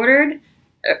he ordered,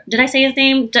 did I say his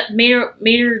name?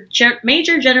 Major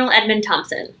General Edmund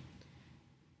Thompson.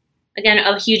 Again,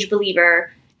 a huge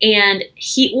believer. And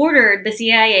he ordered the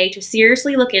CIA to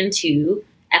seriously look into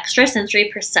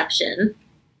extrasensory perception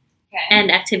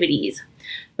and activities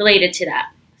related to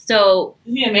that. So,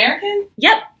 is he American?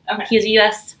 Yep. Okay. He was a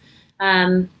U.S.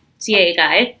 CIA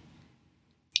guy.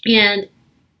 And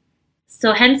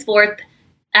so henceforth,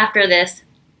 after this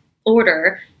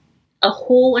order, a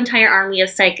whole entire army of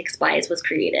psychic spies was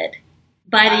created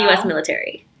by the U.S.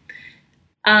 military.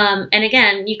 And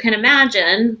again, you can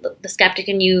imagine, the skeptic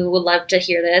in you would love to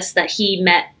hear this, that he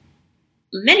met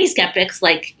many skeptics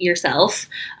like yourself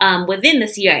within the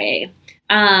CIA.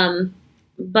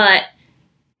 But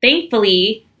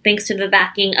thankfully, thanks to the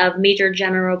backing of Major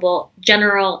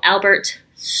General Albert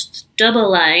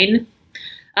Stubbleline,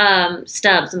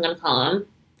 Stubbs, I'm going to call him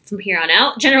from here on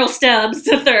out, General Stubbs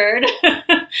III,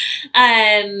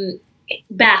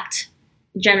 backed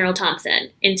General Thompson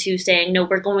into saying, no,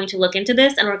 we're going to look into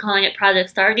this, and we're calling it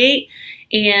Project Stargate,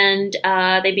 and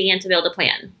they began to build a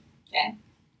plan. Okay.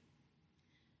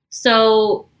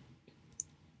 So,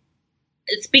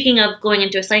 speaking of going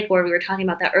into a psych ward, we were talking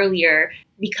about that earlier.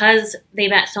 Because they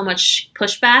met so much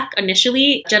pushback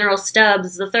initially, General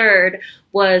Stubbs III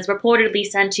was reportedly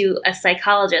sent to a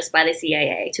psychologist by the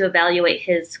CIA to evaluate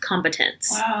his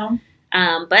competence. Wow.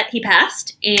 But he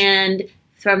passed, and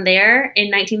from there,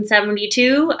 in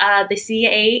 1972, the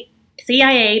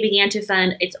CIA began to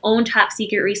fund its own top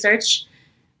secret research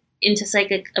into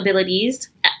psychic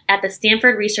abilities at the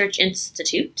Stanford Research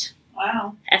Institute.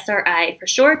 Wow. SRI for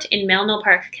short, in Menlo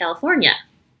Park, California.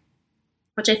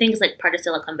 Which I think is like part of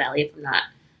Silicon Valley, if I'm not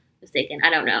mistaken. I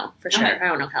don't know for sure. Okay. I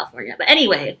don't know California. But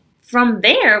anyway, from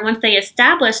there, once they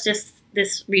established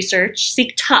this research,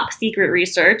 top secret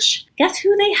research, guess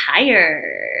who they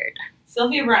hired?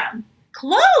 Sylvia Browne.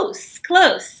 Close.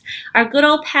 Our good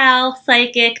old pal,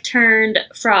 psychic turned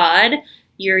fraud,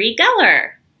 Uri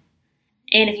Geller.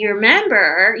 And if you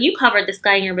remember, you covered this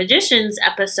guy in your Magicians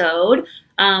episode,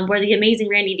 where the amazing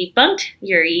Randy debunked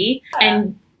Uri.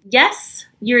 And yes,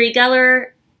 Uri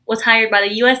Geller was hired by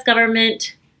the U.S.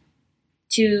 government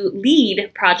to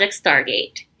lead Project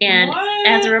Stargate. And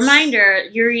as a reminder,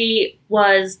 Uri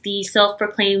was the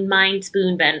self-proclaimed mind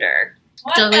spoon bender.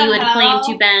 So he would claim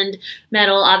to bend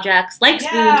metal objects like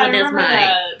spoons with his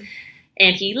mind.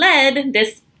 And he led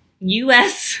this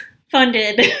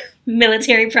U.S.-funded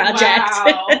military project.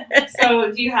 Wow.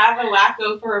 So do you have a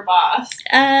wacko for a boss?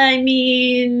 I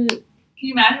mean... Can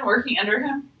you imagine working under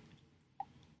him?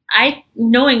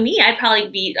 Knowing me, I'd probably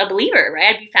be a believer,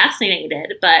 right? I'd be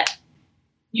fascinated, but...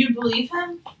 You believe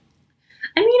him?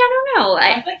 I mean, I don't know.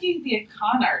 I think you'd be a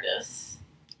con artist.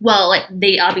 Well, like,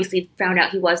 they obviously found out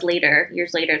he was later,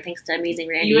 years later, thanks to Amazing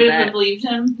Randy. You would but have believed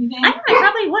him, you think? I don't know, I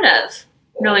probably would have,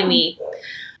 knowing me.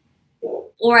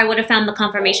 Or I would have found the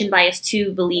confirmation bias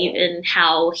to believe in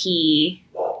how he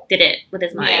did it with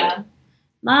his mind. Yeah.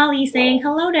 Molly saying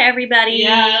hello to everybody.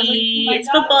 Yeah, I was like, oh my it's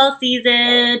God. football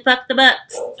season. Fuck the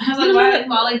Bucks. I was like, why is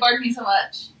Molly barking so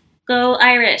much? Go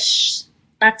Irish.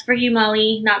 That's for you,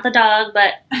 Molly. Not the dog,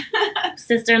 but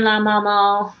sister-in-law,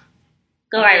 mama.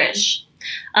 Go Okay. Irish.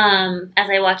 As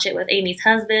I watch it with Amy's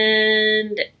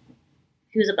husband,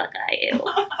 who's a Buckeye. Ew.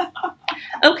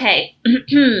 Okay.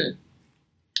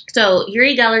 So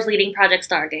Uri Geller's leading Project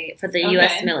Stargate for the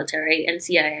U.S. Okay. military and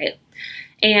CIA.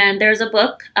 And there's a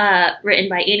book written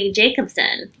by Annie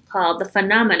Jacobson called The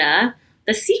Phenomena,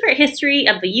 The Secret History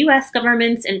of the U.S.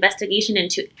 Government's Investigation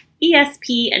into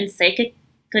ESP and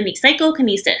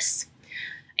Psychokinesis.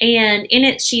 And in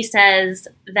it, she says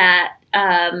that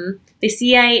the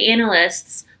CIA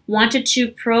analysts wanted to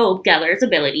probe Geller's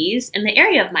abilities in the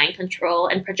area of mind control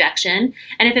and projection,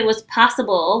 and if it was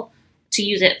possible to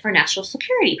use it for national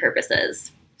security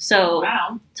purposes. So,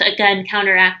 Wow. to again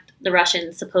counteract the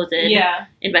Russian supposed Yeah.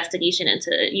 investigation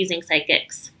into using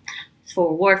psychics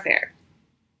for warfare.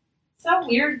 So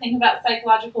weird to think about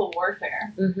psychological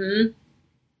warfare. Mm-hmm.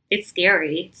 It's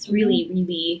scary. It's really,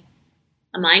 really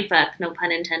a mindfuck, no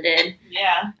pun intended.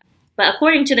 Yeah. But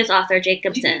according to this author, Do you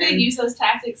think Jacobson, they use those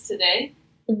tactics today?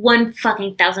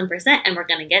 1,000%, and we're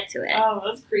gonna get to it. Oh,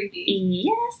 that's creepy.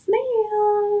 Yes,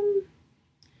 ma'am.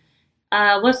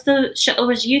 What's the show?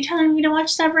 Was you telling me to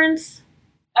watch Severance?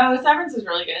 Oh, Severance is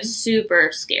really good. Super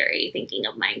scary, thinking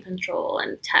of mind control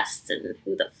and tests and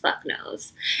who the fuck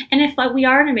knows. And if we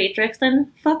are in a matrix,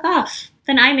 then fuck off.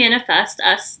 Then I manifest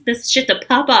us this shit to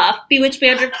pop off. Bewitched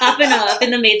bands are popping off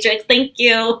in the matrix. Thank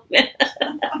you.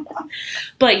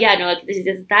 But yeah, no,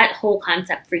 that whole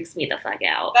concept freaks me the fuck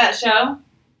out. That show?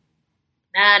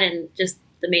 That and just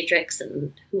the matrix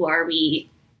and who are we?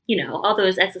 You know, all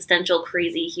those existential,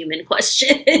 crazy human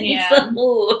questions. Yeah.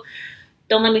 Ooh.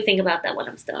 Don't let me think about that when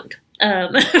I'm stoned.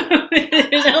 Don't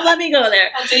let me go there.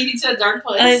 I'll take you to a dark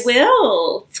place. I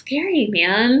will. It's scary,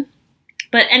 man.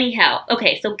 But anyhow,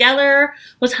 okay, so Geller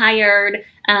was hired,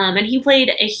 and he played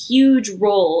a huge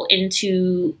role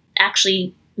into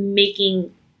actually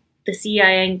making the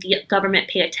CIA and the government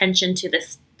pay attention to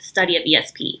this study of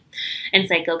ESP and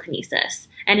psychokinesis.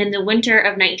 And in the winter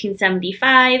of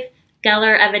 1975,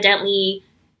 Geller evidently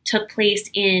took place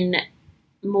in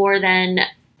more than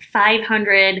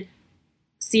 500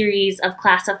 series of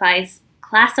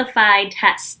classified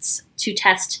tests to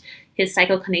test his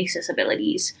psychokinesis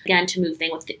abilities, again, to move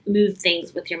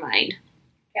things with your mind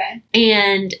Okay.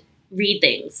 and read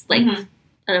things like Mhm.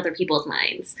 other people's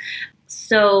minds.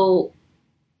 So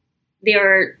they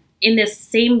were in this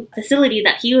same facility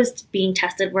that he was being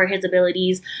tested were his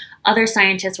abilities. Other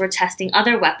scientists were testing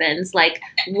other weapons like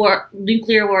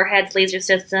nuclear warheads, laser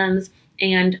systems,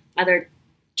 and other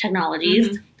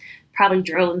technologies. Probably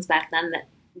drones back then that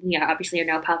obviously are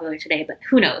now popular today, but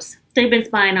who knows? They've been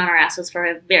spying on our asses for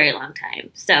a very long time.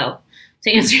 So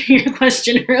to answer your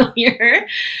question earlier,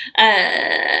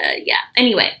 yeah.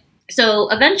 Anyway, so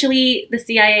eventually the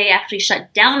CIA actually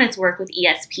shut down its work with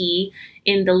ESP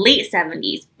in the late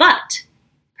 70s, but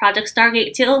Project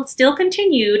Stargate still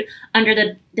continued under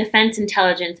the Defense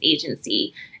Intelligence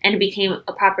Agency and became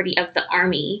a property of the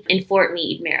Army in Fort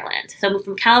Meade, Maryland. So moved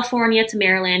from California to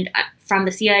Maryland, from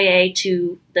the CIA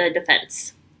to the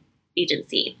Defense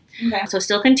Agency. Okay. So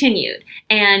still continued.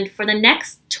 And for the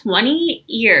next 20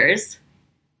 years,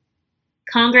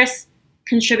 Congress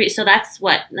contributed, so that's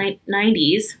what,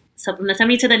 90s. So from the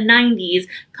 70s to the 90s,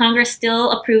 Congress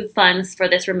still approved funds for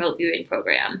this remote viewing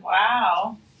program.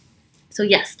 Wow. So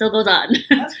yes, still goes on.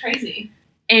 That's crazy.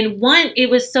 And it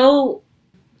was so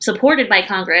supported by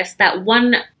Congress that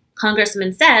one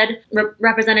congressman said,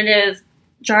 Representative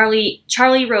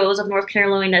Charlie Rose of North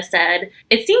Carolina said,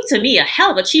 "It seems to me a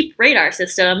hell of a cheap radar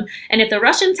system, and if the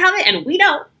Russians have it and we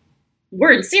don't,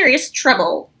 we're in serious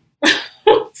trouble."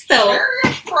 So,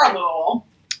 Serious trouble.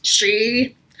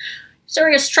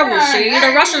 serious trouble, see?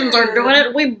 The Russians are doing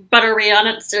it. We better be on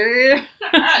it, see?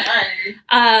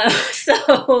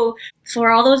 So,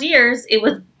 for all those years, it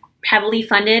was heavily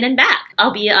funded and backed,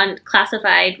 albeit on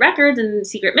classified records and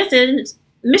secret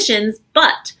missions,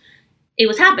 but it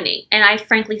was happening. And I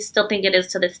frankly still think it is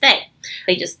to this day.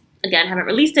 They just, again, haven't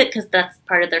released it because that's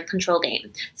part of their control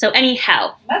game. So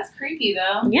anyhow, That's creepy,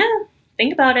 though. yeah,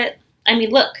 think about it. I mean,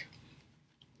 look,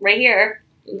 right here.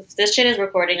 This shit is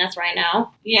recording us right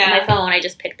now. Yeah. My phone, I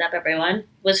just picked up everyone,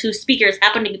 was whose speakers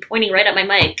happened to be pointing right at my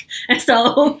mic.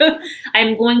 So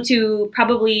I'm going to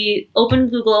probably open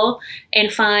Google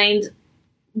and find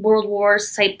World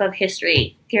Wars type of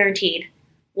history, guaranteed.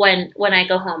 When I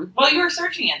go home. Well, you were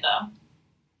searching it though.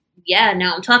 Yeah,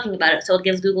 now I'm talking about it, so it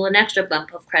gives Google an extra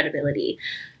bump of credibility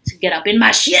to get up in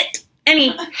my shit.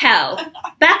 Anyhow,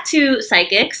 back to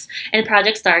psychics and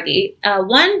Project Stargate.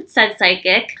 One said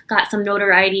psychic got some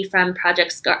notoriety from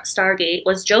Project Stargate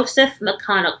was Joseph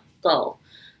McConaughey.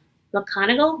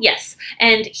 McConaughey? Yes.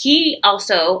 And he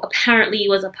also apparently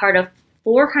was a part of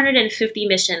 450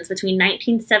 missions between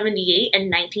 1978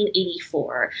 and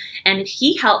 1984. And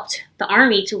he helped the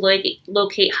army to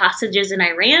locate hostages in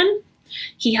Iran.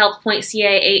 He helped point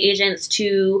CIA agents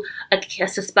to a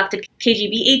suspected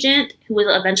KGB agent who was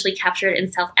eventually captured in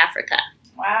South Africa.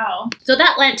 Wow. So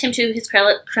that lent him to his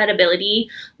credibility.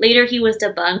 Later, he was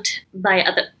debunked by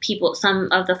other people,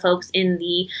 some of the folks in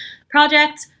the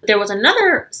project. There was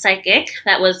another psychic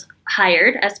that was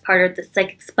hired as part of the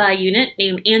psychic spy unit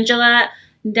named Angela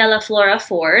Della Flora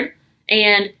Ford,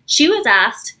 and she was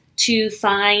asked to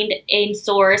find and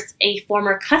source a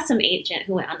former custom agent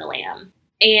who went on the lam.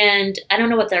 And I don't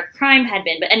know what their crime had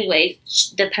been, but anyway,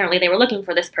 apparently they were looking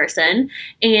for this person.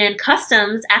 And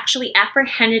Customs actually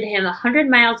apprehended him 100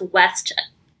 miles west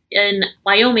in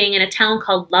Wyoming in a town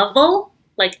called Lovell,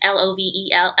 like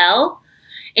Lovell.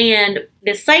 And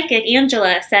the psychic,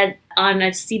 Angela, said on a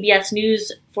CBS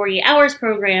News 48 Hours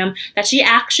program that she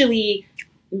actually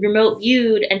remote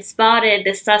viewed and spotted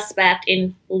the suspect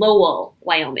in Lowell,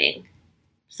 Wyoming.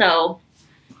 So...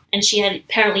 and she had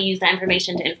apparently used that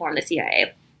information to inform the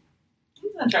CIA.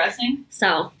 That's interesting.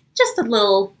 So, just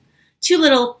two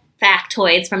little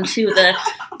factoids from two of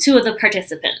the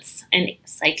participants and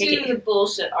psychic. Two of the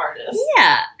bullshit artists.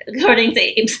 Yeah, according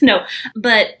to Ames. No,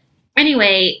 but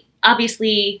anyway,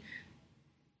 obviously,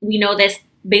 we know this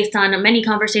based on many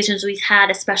conversations we've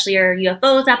had, especially our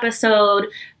UFOs episode,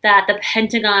 that the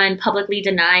Pentagon publicly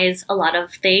denies a lot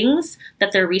of things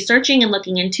that they're researching and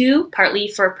looking into, partly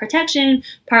for protection,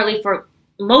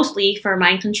 mostly for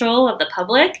mind control of the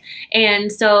public.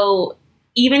 And so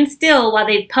even still, while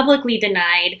they publicly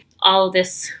denied all of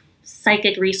this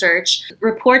psychic research,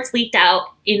 reports leaked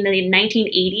out in the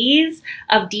 1980s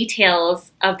of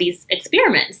details of these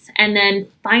experiments. And then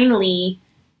finally,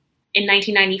 in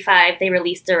 1995, they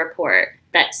released a report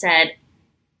that said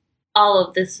all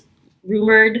of this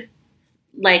rumored,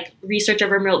 research of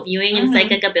remote viewing and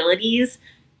psychic abilities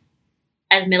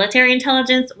as military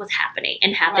intelligence was happening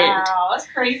and happened. Wow, that's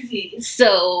crazy.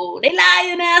 So they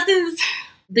lying asses.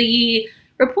 The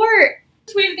report.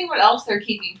 It's weird to think what else they're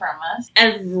keeping from us.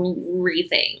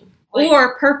 Everything.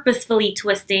 Or purposefully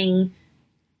twisting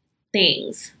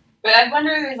things. But I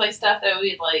wonder if there's stuff that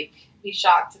we'd be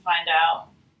shocked to find out.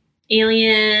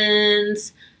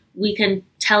 Aliens, we can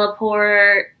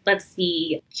teleport, let's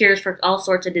see, cures for all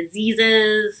sorts of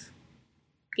diseases,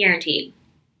 guaranteed.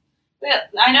 But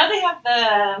I know they have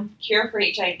the cure for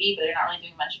HIV, but they're not really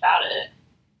doing much about it.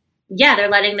 Yeah, they're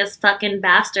letting this fucking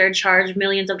bastard charge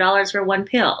millions of dollars for one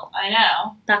pill. I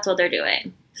know. That's what they're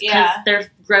doing. Yeah. Because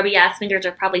their grubby ass fingers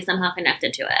are probably somehow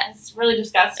connected to it. It's really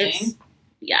disgusting.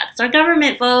 It's our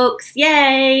government, folks.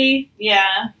 Yay!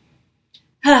 Yeah.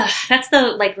 That's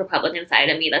the Republican side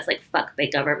of me that's fuck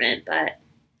big government, but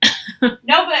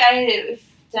no, but if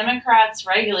Democrats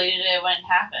regulated it, it wouldn't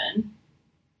happen.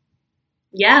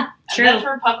 Yeah, true. And that's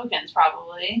Republicans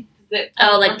probably.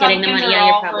 Getting the money. Yeah,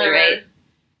 you're probably right.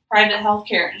 Private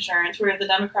healthcare insurance, where the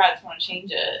Democrats want to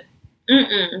change it.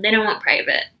 They don't want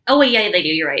private. Oh wait, yeah, they do.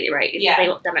 You're right.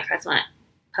 Yeah. Democrats want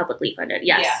publicly funded.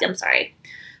 Yes, yeah. I'm sorry,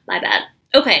 my bad.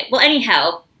 Okay, well,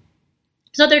 anyhow.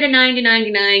 So they're denying.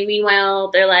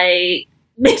 Meanwhile, they're like,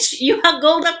 "Bitch, you have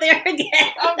gold up there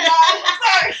again." Oh God, I'm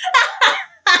sorry.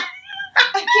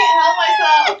 I can't help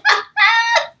myself.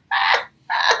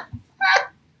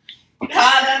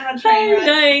 God, I'm a train wreck.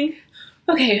 Dying.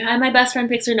 Okay, my best friend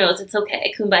picks her nose. It's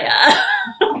okay. Kumbaya.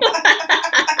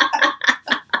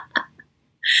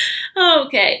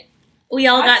 Okay, we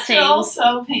all got things. I'm still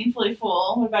so painfully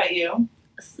full. What about you?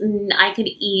 I could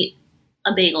eat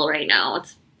a bagel right now.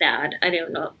 It's bad. I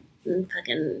don't know.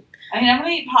 Fucking. I'm gonna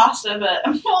eat pasta, but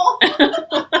I'm full.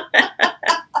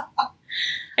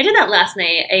 I did that last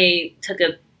night. I took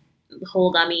a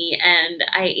whole gummy and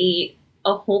I ate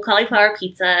a whole cauliflower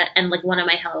pizza and one of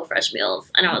my HelloFresh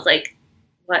meals, and I was like,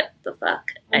 "What the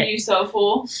fuck?" Are you so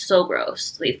full? So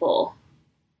grossly full.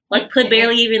 Could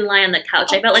barely even lie on the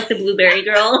couch. I felt like the blueberry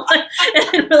girl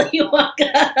in Willy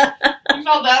Wonka. You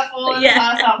felt that full? Yeah.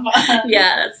 That's not fun.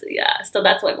 Yeah. So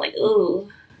that's why I'm like, ooh,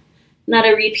 not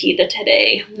a repeat of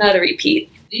today. Not a repeat.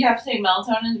 Do you have to take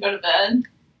melatonin to go to bed?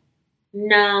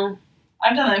 No.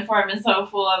 I've done that before. I've been so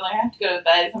full. I'm like, I have to go to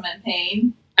bed because I'm in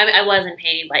pain. I was in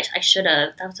pain, but I should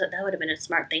have. That would have been a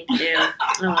smart thing to do. Oh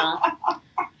well.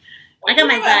 I got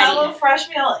my You have a HelloFresh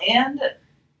meal and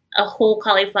a whole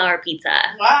cauliflower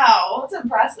pizza. wow, that's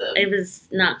impressive. It was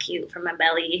not cute for my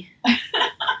belly. Is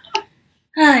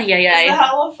the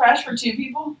HelloFresh for 2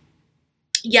 people?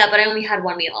 Yeah, but I only had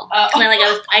one meal. Oh.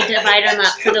 I divided them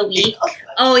up for the week.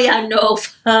 Oh yeah, no,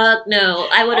 fuck no.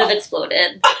 I would have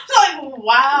exploded. Like,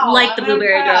 wow. Like the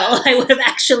blueberry girl. I would have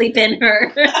actually been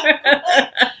her.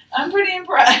 I'm pretty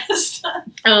impressed.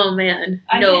 Oh man.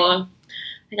 No.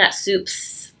 I got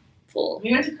soups full.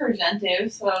 We went to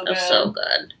Corgente, so good. It was so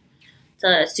good. It's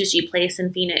a sushi place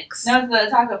in Phoenix. No, it's the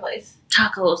taco place.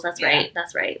 Tacos, that's right.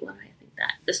 That's right. What do I think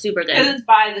that? It's super good. Because it's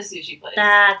by the sushi place.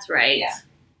 That's right. Yeah.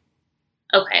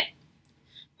 Okay.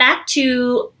 Back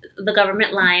to the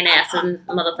government lioness and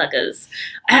motherfuckers.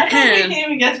 I think we can't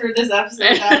even get through this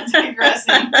episode without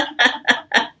digressing.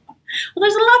 Well,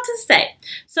 there's a lot to say.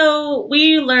 So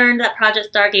we learned that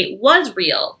Project Stargate was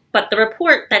real, but the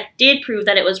report that did prove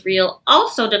that it was real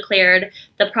also declared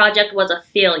the project was a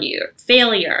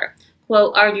failure.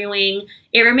 Quote, arguing,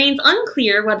 it remains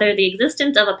unclear whether the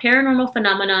existence of a paranormal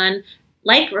phenomenon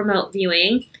like remote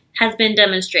viewing has been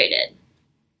demonstrated.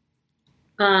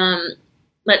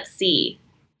 Let's see.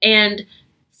 And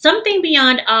something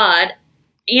beyond odd,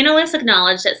 analysts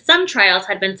acknowledged that some trials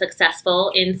had been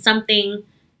successful in something,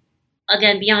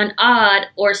 again, beyond odd,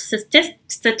 or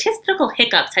statistical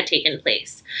hiccups had taken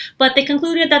place. But they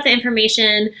concluded that the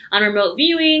information on remote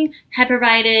viewing had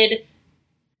provided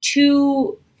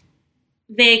too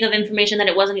vague of information that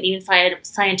it wasn't even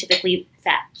scientifically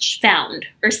sound.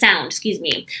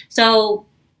 So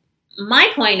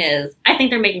my point is, I think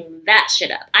they're making that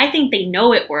shit up. I think they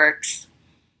know it works,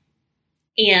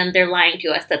 and they're lying to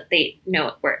us that they know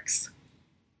it works.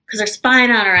 Because they're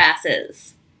spying on our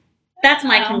asses. That's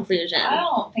my conclusion. I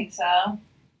don't think so.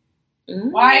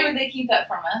 Why would they keep that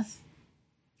from us?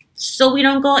 So we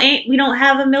don't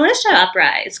have a militia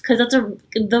uprise, because that's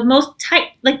the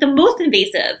most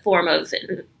invasive form of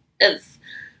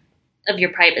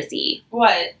your privacy.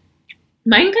 What?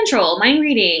 Mind control, mind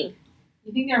reading.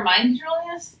 You think they're mind controlling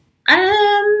us?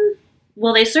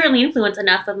 Well, they certainly influence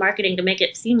enough of marketing to make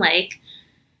it seem like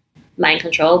mind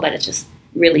control, but it's just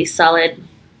really solid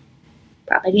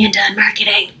propaganda and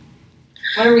marketing.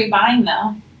 What are we buying,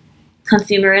 though?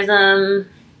 Consumerism,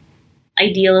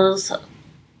 ideals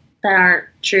that aren't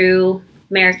true,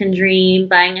 American dream,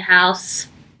 buying a house,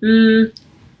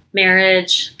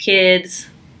 marriage, kids,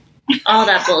 all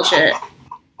that bullshit.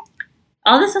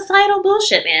 All the societal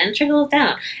bullshit, man, trickles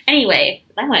down. Anyway,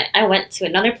 I went to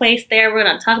another place there. We're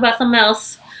going to talk about something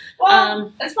else.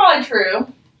 Well, that's probably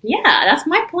true. Yeah, that's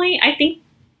my point. I think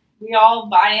we all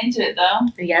buy into it, though.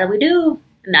 Yeah, we do.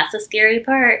 And that's the scary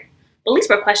part. But at least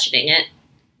we're questioning it.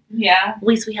 Yeah. At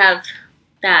least we have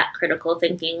that critical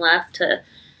thinking left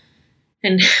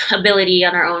and ability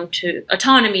on our own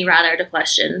autonomy to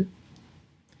question.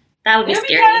 That would be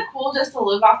scary. It would be kind of cool just to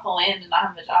live off the land and not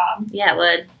have a job. Yeah, it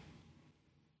would.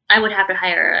 I would have to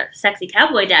hire a sexy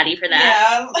cowboy daddy for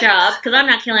that job, because I'm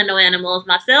not killing no animals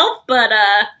myself, but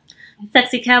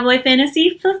sexy cowboy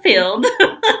fantasy fulfilled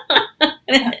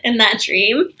in that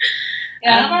dream.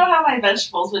 Yeah, I don't know how my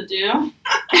vegetables would do.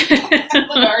 The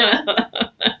garden.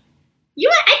 I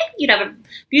think you'd have a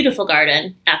beautiful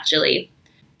garden, actually.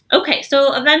 Okay,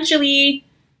 so eventually,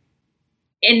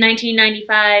 in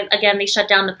 1995, again, they shut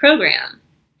down the program.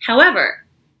 However,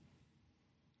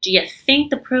 do you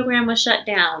think the program was shut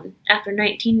down after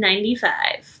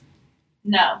 1995?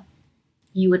 No.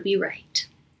 You would be right.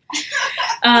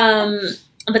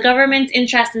 The government's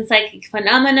interest in psychic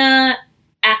phenomena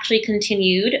actually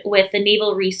continued with the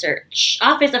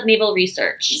Office of Naval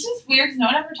Research. It's just weird because no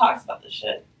one ever talks about this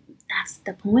shit. That's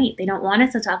the point. They don't want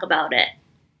us to talk about it.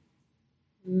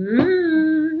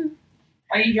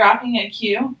 Are you dropping a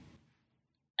Q?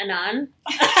 Anon?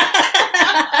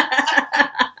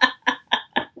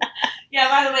 Yeah,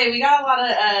 by the way, we got a lot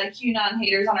of QAnon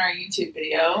haters on our YouTube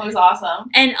video. It was awesome.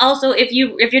 And also, if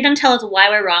you're going to tell us why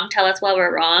we're wrong, tell us why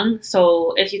we're wrong.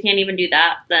 So if you can't even do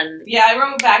that, then... Yeah, I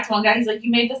wrote back to one guy. He's like,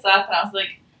 you made this up. And I was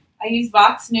like, I use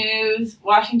Fox News,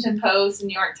 Washington Post, and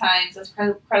New York Times as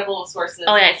credible sources.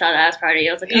 Oh, yeah, I saw that. I was proud of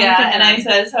you. I was like, yeah, and I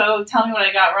said, so tell me what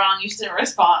I got wrong. You just didn't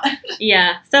respond.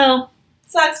 Yeah, so...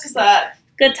 Sucks to suck.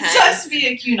 Good times. Sucks to be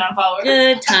a QAnon follower.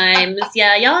 Good times.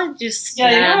 Yeah, y'all just...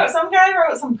 Yeah, some guy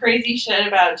wrote some crazy shit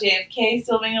about JFK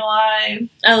still being alive.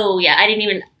 Oh, yeah,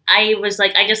 I was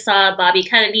like, I just saw Bobby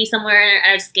Kennedy somewhere,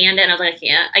 and I scanned it, and I was like,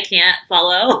 I can't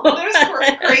follow. There's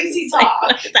crazy talk.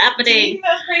 Like, what's happening?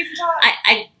 That's crazy talk.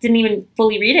 I didn't even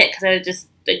fully read it, because I just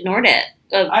ignored it.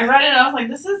 I read it, and I was like,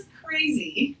 this is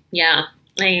crazy. Yeah,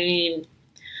 I mean,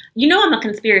 You know, I'm a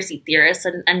conspiracy theorist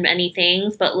and many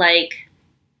things, but like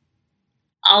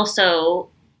also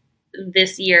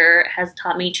this year has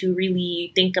taught me to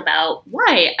really think about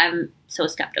why I'm so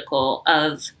skeptical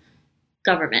of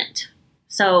government.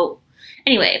 So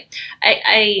anyway,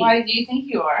 Why do you think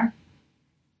you are?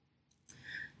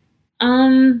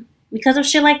 because of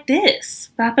shit like this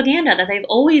propaganda that they've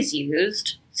always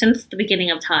used since the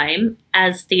beginning of time,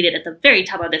 as stated at the very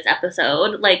top of this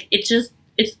episode. Like it's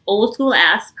old school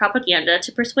ass propaganda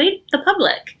to persuade the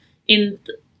public in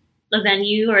a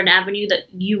venue or an avenue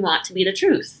that you want to be the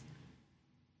truth.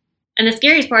 And the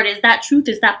scariest part is that truth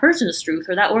is that person's truth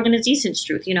or that organization's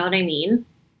truth. You know what I mean?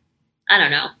 I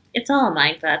don't know. It's all a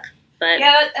mindfuck. But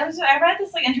Yeah, I read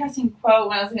this like interesting quote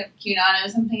when I was looking at QAnon. It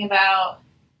was something about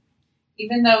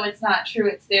even though it's not true,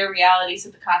 it's their reality, so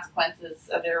the consequences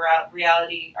of their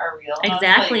reality are real. And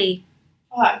exactly.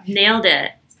 I was like, fuck, Nailed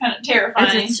it. it's kind of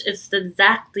terrifying. It's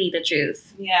exactly the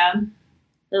truth. Yeah.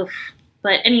 Oof.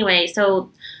 But anyway,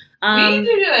 so we need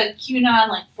to do a QAnon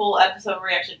like full episode where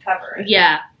we actually cover it.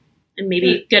 yeah, and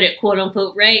maybe get it quote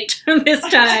unquote right this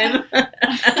time.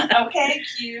 Okay,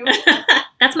 Q.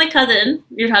 That's my cousin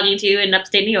you're talking to in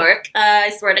upstate New York. I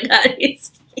swear to God, he's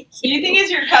Do you think he's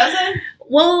your cousin?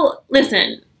 Well,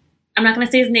 listen, I'm not going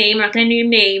to say his name. I'm not going to name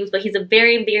names, but he's a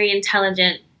very, very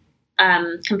intelligent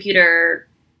computer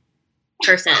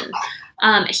person.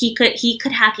 He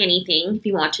could hack anything if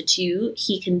he wanted to.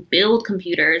 He can build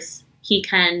computers. He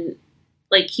can,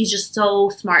 like, he's just so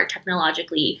smart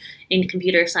technologically in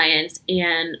computer science,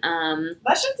 and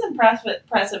That's just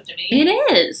impressive to me. it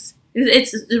is.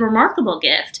 It's a remarkable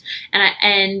gift,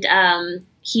 and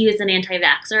he is an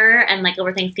anti-vaxxer, and like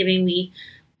over Thanksgiving we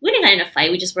didn't get in a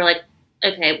fight. We just were like,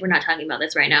 okay, we're not talking about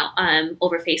this right now.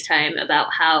 Over FaceTime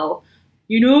about how,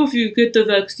 you know, if you get the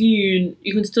vaccine,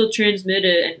 you can still transmit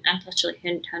it. And actually, he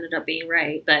ended up being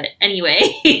right. But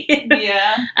anyway.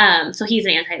 Yeah. So he's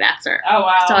an anti-vaxxer. Oh,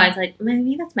 wow. So I was like,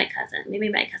 maybe that's my cousin. Maybe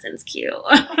my cousin's cute.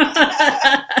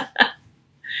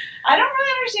 I don't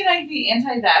really understand how you be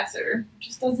anti-vaxxer. It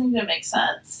just doesn't even make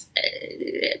sense.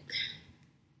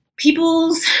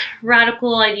 People's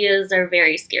radical ideas are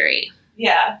very scary.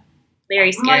 Yeah.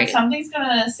 Very scary. Like, something's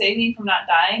gonna save me from not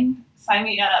dying. Sign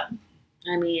me up.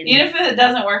 I mean, even if it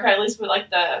doesn't work, I at least would like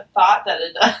the thought that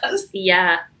it does.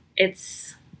 Yeah,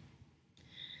 it's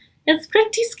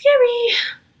pretty scary.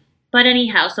 But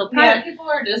anyhow, so people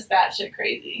are just batshit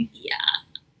crazy. Yeah,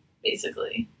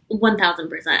 basically.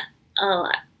 1000%. A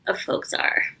lot of folks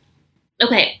are.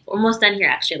 Okay, almost done here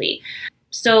actually.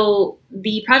 So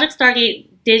the Project Stargate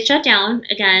did shut down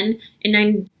again in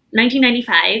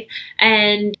 1995,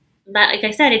 and that, like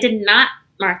I said, it did not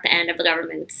mark the end of the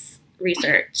government's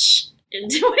research.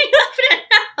 What are you laughing at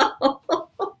now?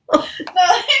 No,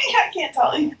 I can't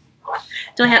tell you.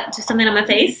 Do I have something on my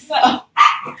face? No.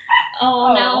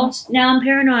 Oh, now I'm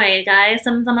paranoid, guys.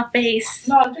 Something's on my face.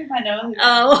 No, I picked my nose.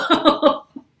 Oh.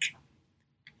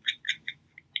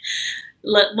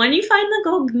 Look, when you find the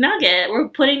gold nugget, we're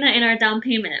putting that in our down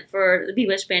payment for the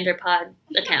Bewitched Banter Pod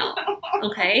account.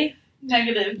 Okay?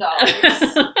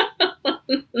 $-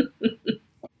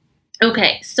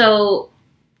 Okay, so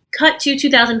cut to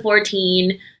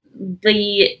 2014.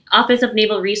 The Office of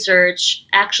Naval Research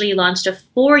actually launched a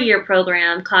 4-year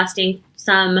program costing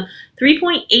some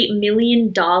 $3.8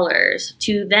 million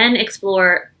to then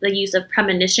explore the use of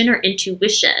premonition or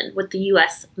intuition with the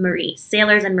U.S. Marines,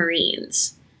 sailors and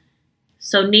Marines.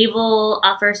 So naval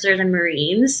officers and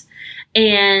Marines.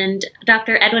 And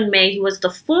Dr. Edwin May, who was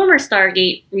the former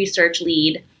Stargate research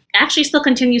lead, actually still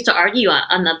continues to argue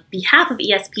on the behalf of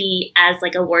ESP as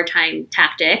like a wartime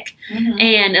tactic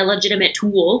and a legitimate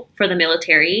tool for the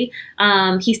military.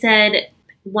 He said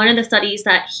one of the studies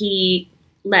that he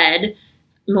led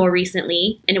more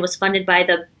recently, and it was funded by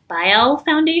the Bial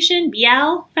Foundation,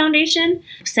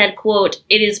 said, quote,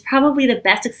 "It is probably the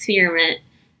best experiment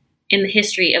in the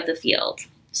history of the field."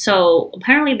 So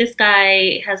apparently this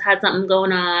guy has had something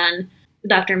going on,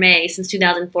 Dr. May, since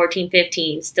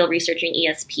 2014-15, still researching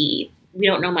ESP. We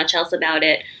don't know much else about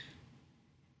it.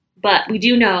 But we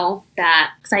do know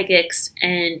that psychics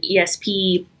and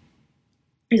ESP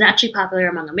is actually popular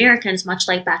among Americans, much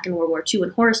like back in World War II when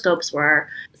horoscopes were.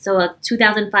 So a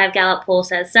 2005 Gallup poll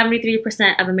says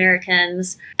 73% of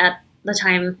Americans at the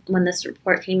time when this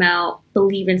report came out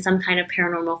believe in some kind of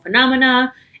paranormal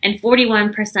phenomena, and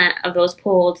 41% of those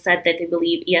polled said that they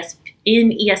believe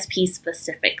in ESP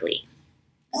specifically.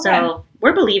 Okay. So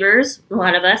we're believers, a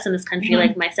lot of us in this country,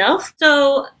 like myself.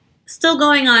 So still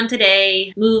going on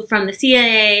today, moved from the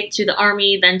CIA to the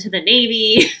Army, then to the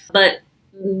Navy. But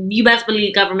you best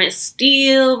believe government is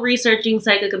still researching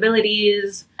psychic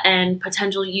abilities and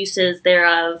potential uses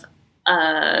thereof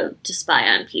to spy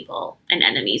on people and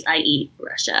enemies, i.e.,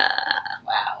 Russia.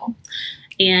 Wow.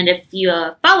 And if you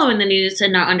follow in the news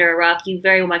and not under a rock, you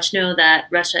very much know that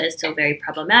Russia is still very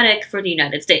problematic for the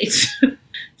United States.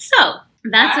 So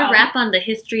that's a wrap on the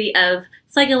history of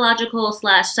psychological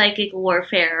 / psychic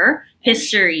warfare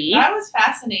history. That was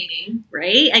fascinating.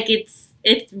 Right? Like it's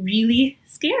really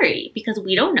scary because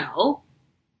we don't know.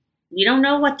 We don't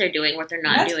know what they're doing, what they're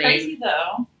not doing. That's crazy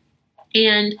though.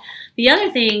 And the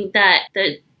other thing that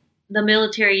the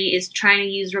military is trying to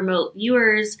use remote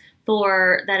viewers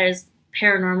for that is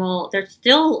paranormal. They're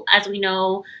still, as we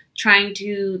know, trying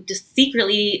to just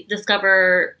secretly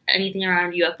discover anything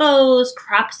around UFOs,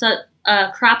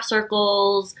 crop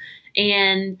circles,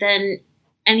 and then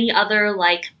any other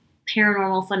like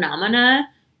paranormal phenomena.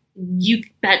 You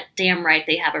bet damn right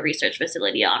they have a research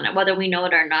facility on it. Whether we know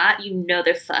it or not, you know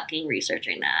they're fucking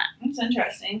researching that. That's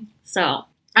interesting. So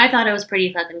I thought it was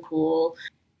pretty fucking cool.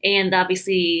 And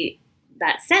obviously,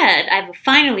 that said, I'm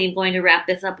finally going to wrap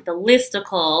this up with a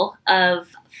listicle of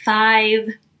 5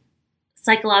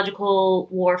 psychological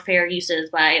warfare uses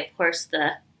by, of course,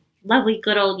 the lovely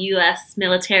good old U.S.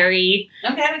 military.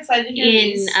 Okay, I'm excited to hear in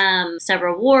these.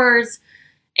 Several wars.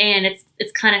 And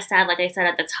it's kind of sad, like I said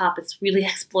at the top, it's really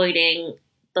exploiting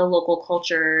the local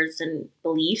cultures and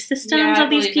belief systems of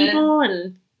these people,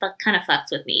 and that kind of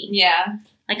fucks with me. Yeah.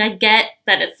 Like, I get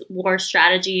that it's war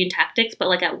strategy and tactics, but,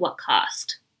 like, at what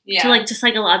cost? Yeah. To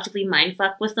psychologically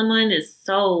mindfuck with someone is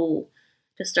so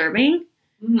disturbing.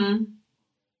 Mm-hmm.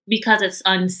 Because it's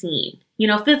unseen. You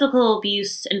know, physical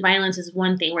abuse and violence is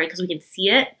one thing, right? Because we can see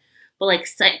it. But, like,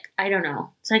 I don't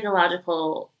know.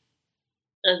 Psychological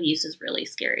abuse is really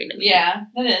scary to me. Yeah,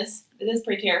 it is. It is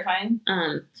pretty terrifying.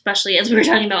 Especially as we were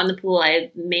talking about in the pool,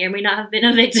 I may or may not have been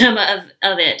a victim of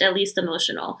it, at least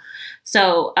emotional.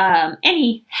 So,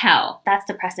 anyhow, that's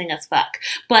depressing as fuck.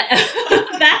 But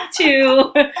back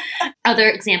to other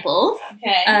examples.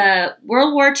 Okay.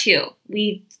 World War II.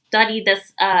 We studied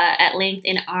this at length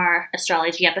in our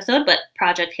astrology episode, but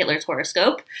Project Hitler's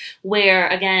Horoscope, where,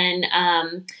 again,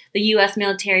 the U.S.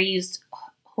 military used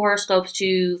horoscopes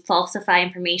to falsify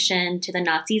information to the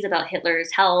Nazis about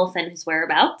Hitler's health and his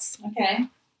whereabouts. Okay.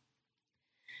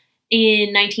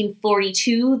 In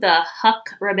 1942, the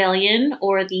Huk Rebellion,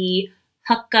 or the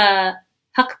Hukbalhap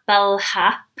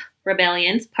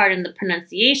rebellions, pardon the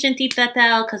pronunciation,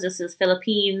 Titatel, because this is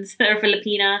Philippines, or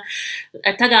Filipina,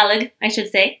 Tagalog, I should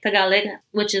say, Tagalog,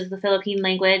 which is the Philippine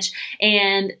language.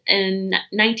 And in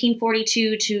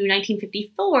 1942 to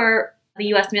 1954, the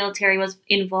U.S. military was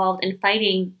involved in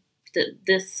fighting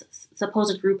this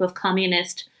supposed group of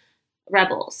communist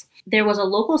rebels. There was a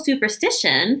local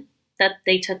superstition that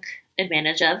they took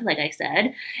advantage of, like I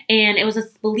said, and it was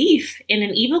this belief in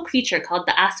an evil creature called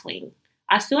the Aswang.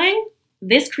 Aswang?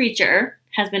 This creature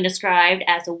has been described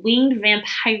as a winged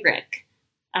vampiric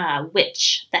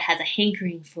witch that has a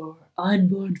hankering for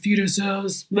unborn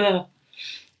fetuses. Blah.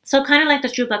 So kind of like the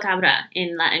chupacabra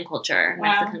in Latin culture,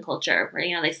 Mexican culture, where,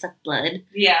 you know, they suck blood.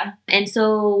 Yeah. And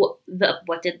so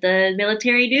what did the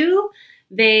military do?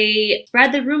 They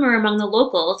spread the rumor among the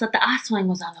locals that the Aswang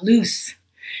was on the loose.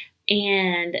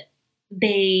 And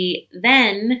they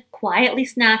then quietly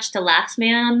snatched the last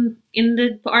man in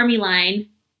the army line.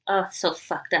 Oh, so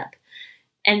fucked up.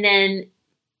 And then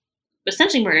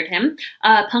essentially murdered him,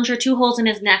 punctured 2 holes in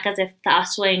his neck as if the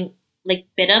Aswang, like,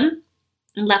 bit him,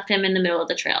 and left him in the middle of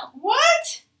the trail.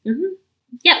 What? Mm-hmm.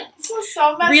 Yep. This was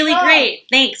so messed really up. Great.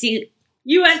 Thanks,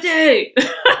 USA.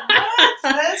 What?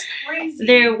 That's crazy.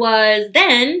 There was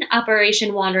then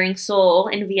Operation Wandering Soul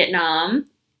in Vietnam.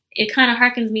 It kind of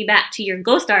harkens me back to your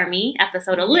Ghost Army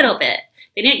episode a little bit.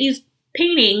 They didn't use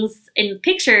paintings and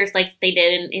pictures like they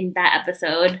did in that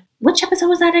episode. Which episode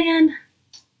was that again?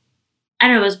 I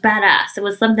don't know, it was badass. It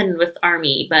was something with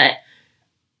Army, but...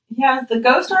 Yeah, it was the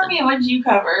Ghost Army, and what did you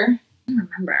cover? I don't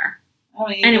remember. Oh,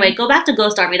 anyway, go back to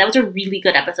Ghost Army. That was a really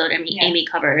good episode Amy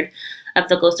covered of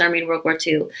the Ghost Army in World War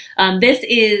II. This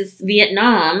is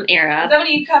Vietnam era. Is that when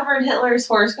you covered Hitler's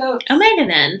horoscope? Oh, might have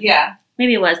been. Yeah.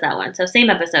 Maybe it was that one. So same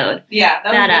episode. Yeah,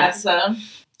 that was a good episode.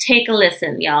 Take a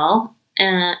listen, y'all.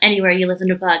 Anywhere you listen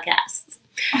to podcasts.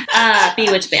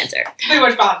 Bewitched Banter.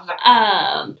 Bewitched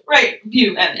Banter. Rate,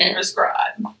 view, and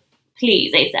subscribe.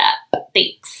 Please, ASAP.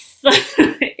 Thanks.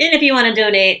 And if you want to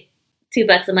donate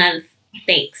 $2 a month,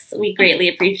 thanks. We greatly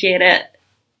appreciate it.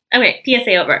 Okay,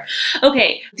 PSA over.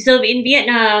 Okay, so in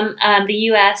Vietnam, the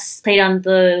U.S. played on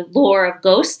the lore of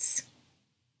ghosts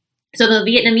So the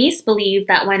Vietnamese believed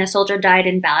that when a soldier died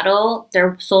in battle,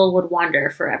 their soul would wander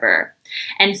forever.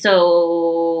 And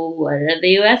so what did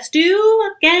the US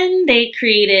do? Again, they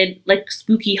created like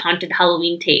spooky haunted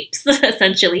Halloween tapes,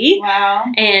 essentially, Wow.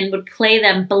 and would play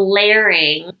them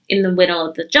blaring in the middle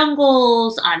of the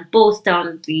jungles, on boats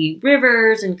down the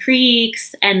rivers and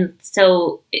creeks. And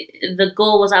so the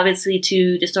goal was obviously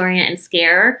to disorient and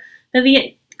scare the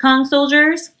Viet Cong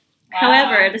soldiers. Wow.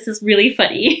 However, this is really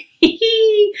funny.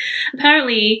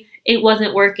 Apparently, it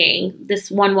wasn't working, this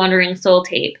one wandering soul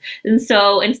tape. And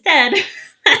so instead,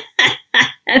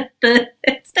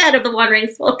 instead of the wandering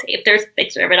soul tape, there's a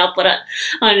picture of it I'll put up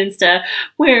on Insta,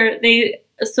 where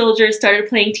soldiers started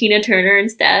playing Tina Turner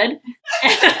instead.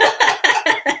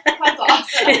 That's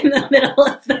awesome. In the middle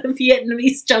of the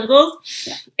Vietnamese jungles.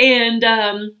 And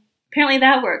apparently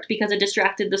that worked because it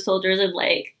distracted the soldiers and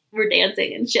like were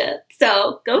dancing and shit.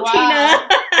 So go Wow. Tina.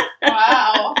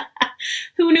 Wow.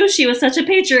 Who knew she was such a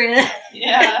patriot?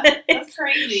 Yeah, that's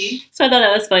crazy. So I thought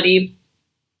that was funny.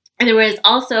 And there was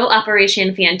also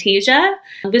Operation Fantasia.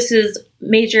 This is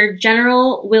Major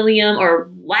General William, or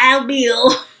Wild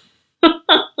Bill.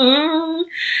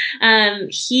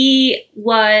 He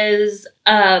was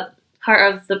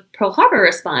part of the Pearl Harbor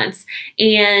response.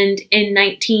 And in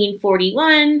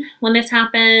 1941, when this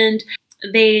happened,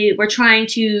 they were trying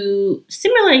to,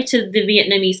 similarly to the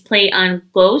Vietnamese, play on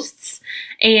ghosts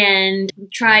and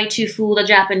try to fool the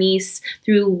Japanese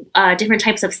through different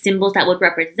types of symbols that would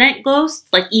represent ghosts,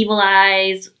 like evil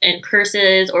eyes and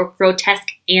curses or grotesque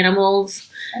animals.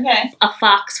 Okay. A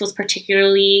fox was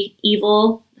particularly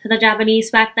evil to the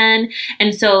Japanese back then.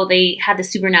 And so they had the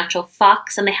supernatural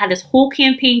fox, and they had this whole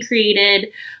campaign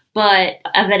created, but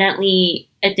evidently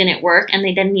it didn't work, and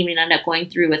they didn't even end up going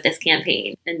through with this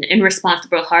campaign. And in response to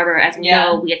Pearl Harbor, as we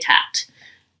know, we attacked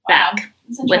back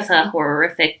with a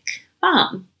horrific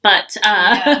bomb. But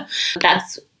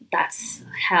that's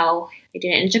how they did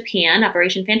it in Japan,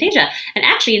 Operation Fantasia. And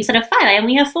actually, instead of 5, I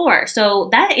only have 4. So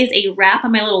that is a wrap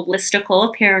on my little listicle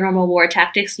of paranormal war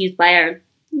tactics used by our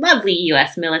lovely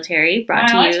U.S. military. Brought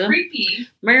to you. It's creepy.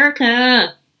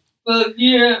 America. Fuck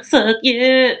yeah. Fuck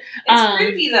yeah. It's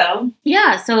creepy, though.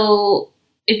 Yeah, so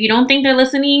if you don't think they're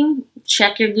listening,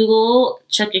 check your Google,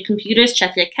 check your computers,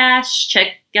 check your cache,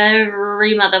 check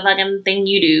every motherfucking thing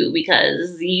you do,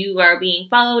 because you are being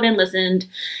followed and listened.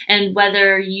 And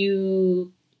whether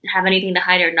you have anything to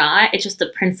hide or not, it's just the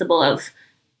principle of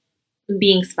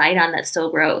being spied on that's so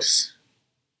gross.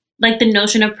 Like, the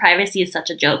notion of privacy is such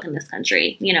a joke in this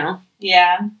country, you know?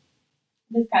 Yeah.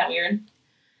 It's kind of weird.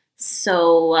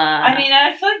 So, I mean,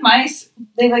 I feel like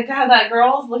they like had that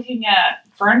girl's looking at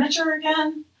furniture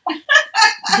again.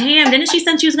 Damn, didn't she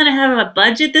say she was going to have a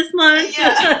budget this month?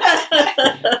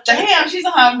 Yeah. Damn, she's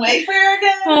on Wayfair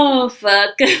again? Oh,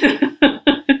 fuck.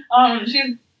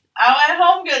 She's out at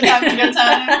home having a good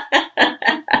time.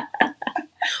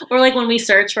 Or like when we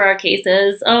search for our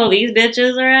cases, oh, these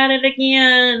bitches are at it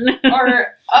again.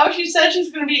 Or, she said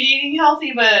she's going to be eating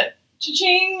healthy, but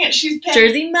cha-ching, she's paying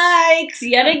Jersey Mike's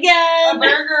yet again. a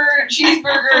burger,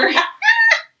 cheeseburger.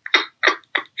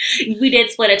 We did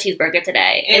split a cheeseburger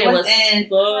today. It was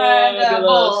incredible.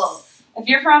 Fabulous. If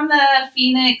you're from the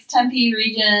Phoenix, Tempe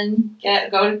region,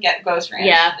 go to Ghost Ranch.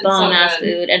 Yeah, It's bomb so ass good.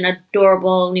 food and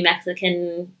adorable New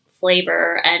Mexican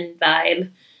flavor and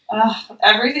vibe.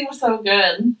 Everything was so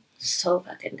good. So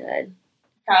fucking good.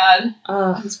 God,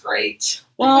 Oh, it was great.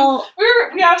 well,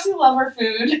 We obviously love our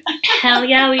food. hell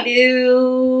yeah, we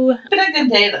do. It's been a good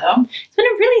day though. It's been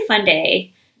a really fun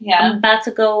day. Yeah. I'm about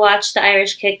to go watch the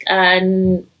Irish kick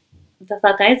on the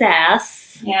fuck guy's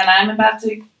ass. Yeah, and I'm about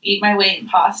to eat my weight in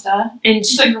pasta. And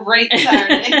It's a great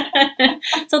Saturday.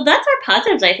 so that's our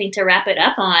positives, I think, to wrap it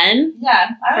up on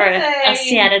Yeah, I for would a say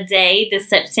Saturday, this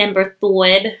September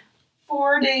 3rd.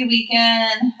 4-day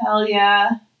weekend. Hell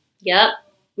yeah. Yep.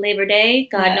 Labor Day.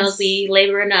 God Yes. knows we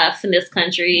labor enough in this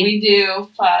country. We do.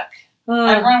 Fuck. Oh,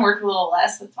 Everyone work a little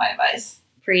less. That's my advice.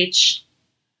 preach.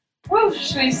 Woo,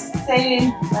 should we say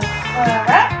that's a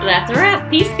wrap? That's a wrap.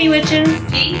 Peace, be witches.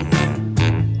 Peace.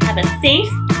 Have a safe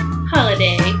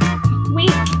holiday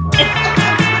week.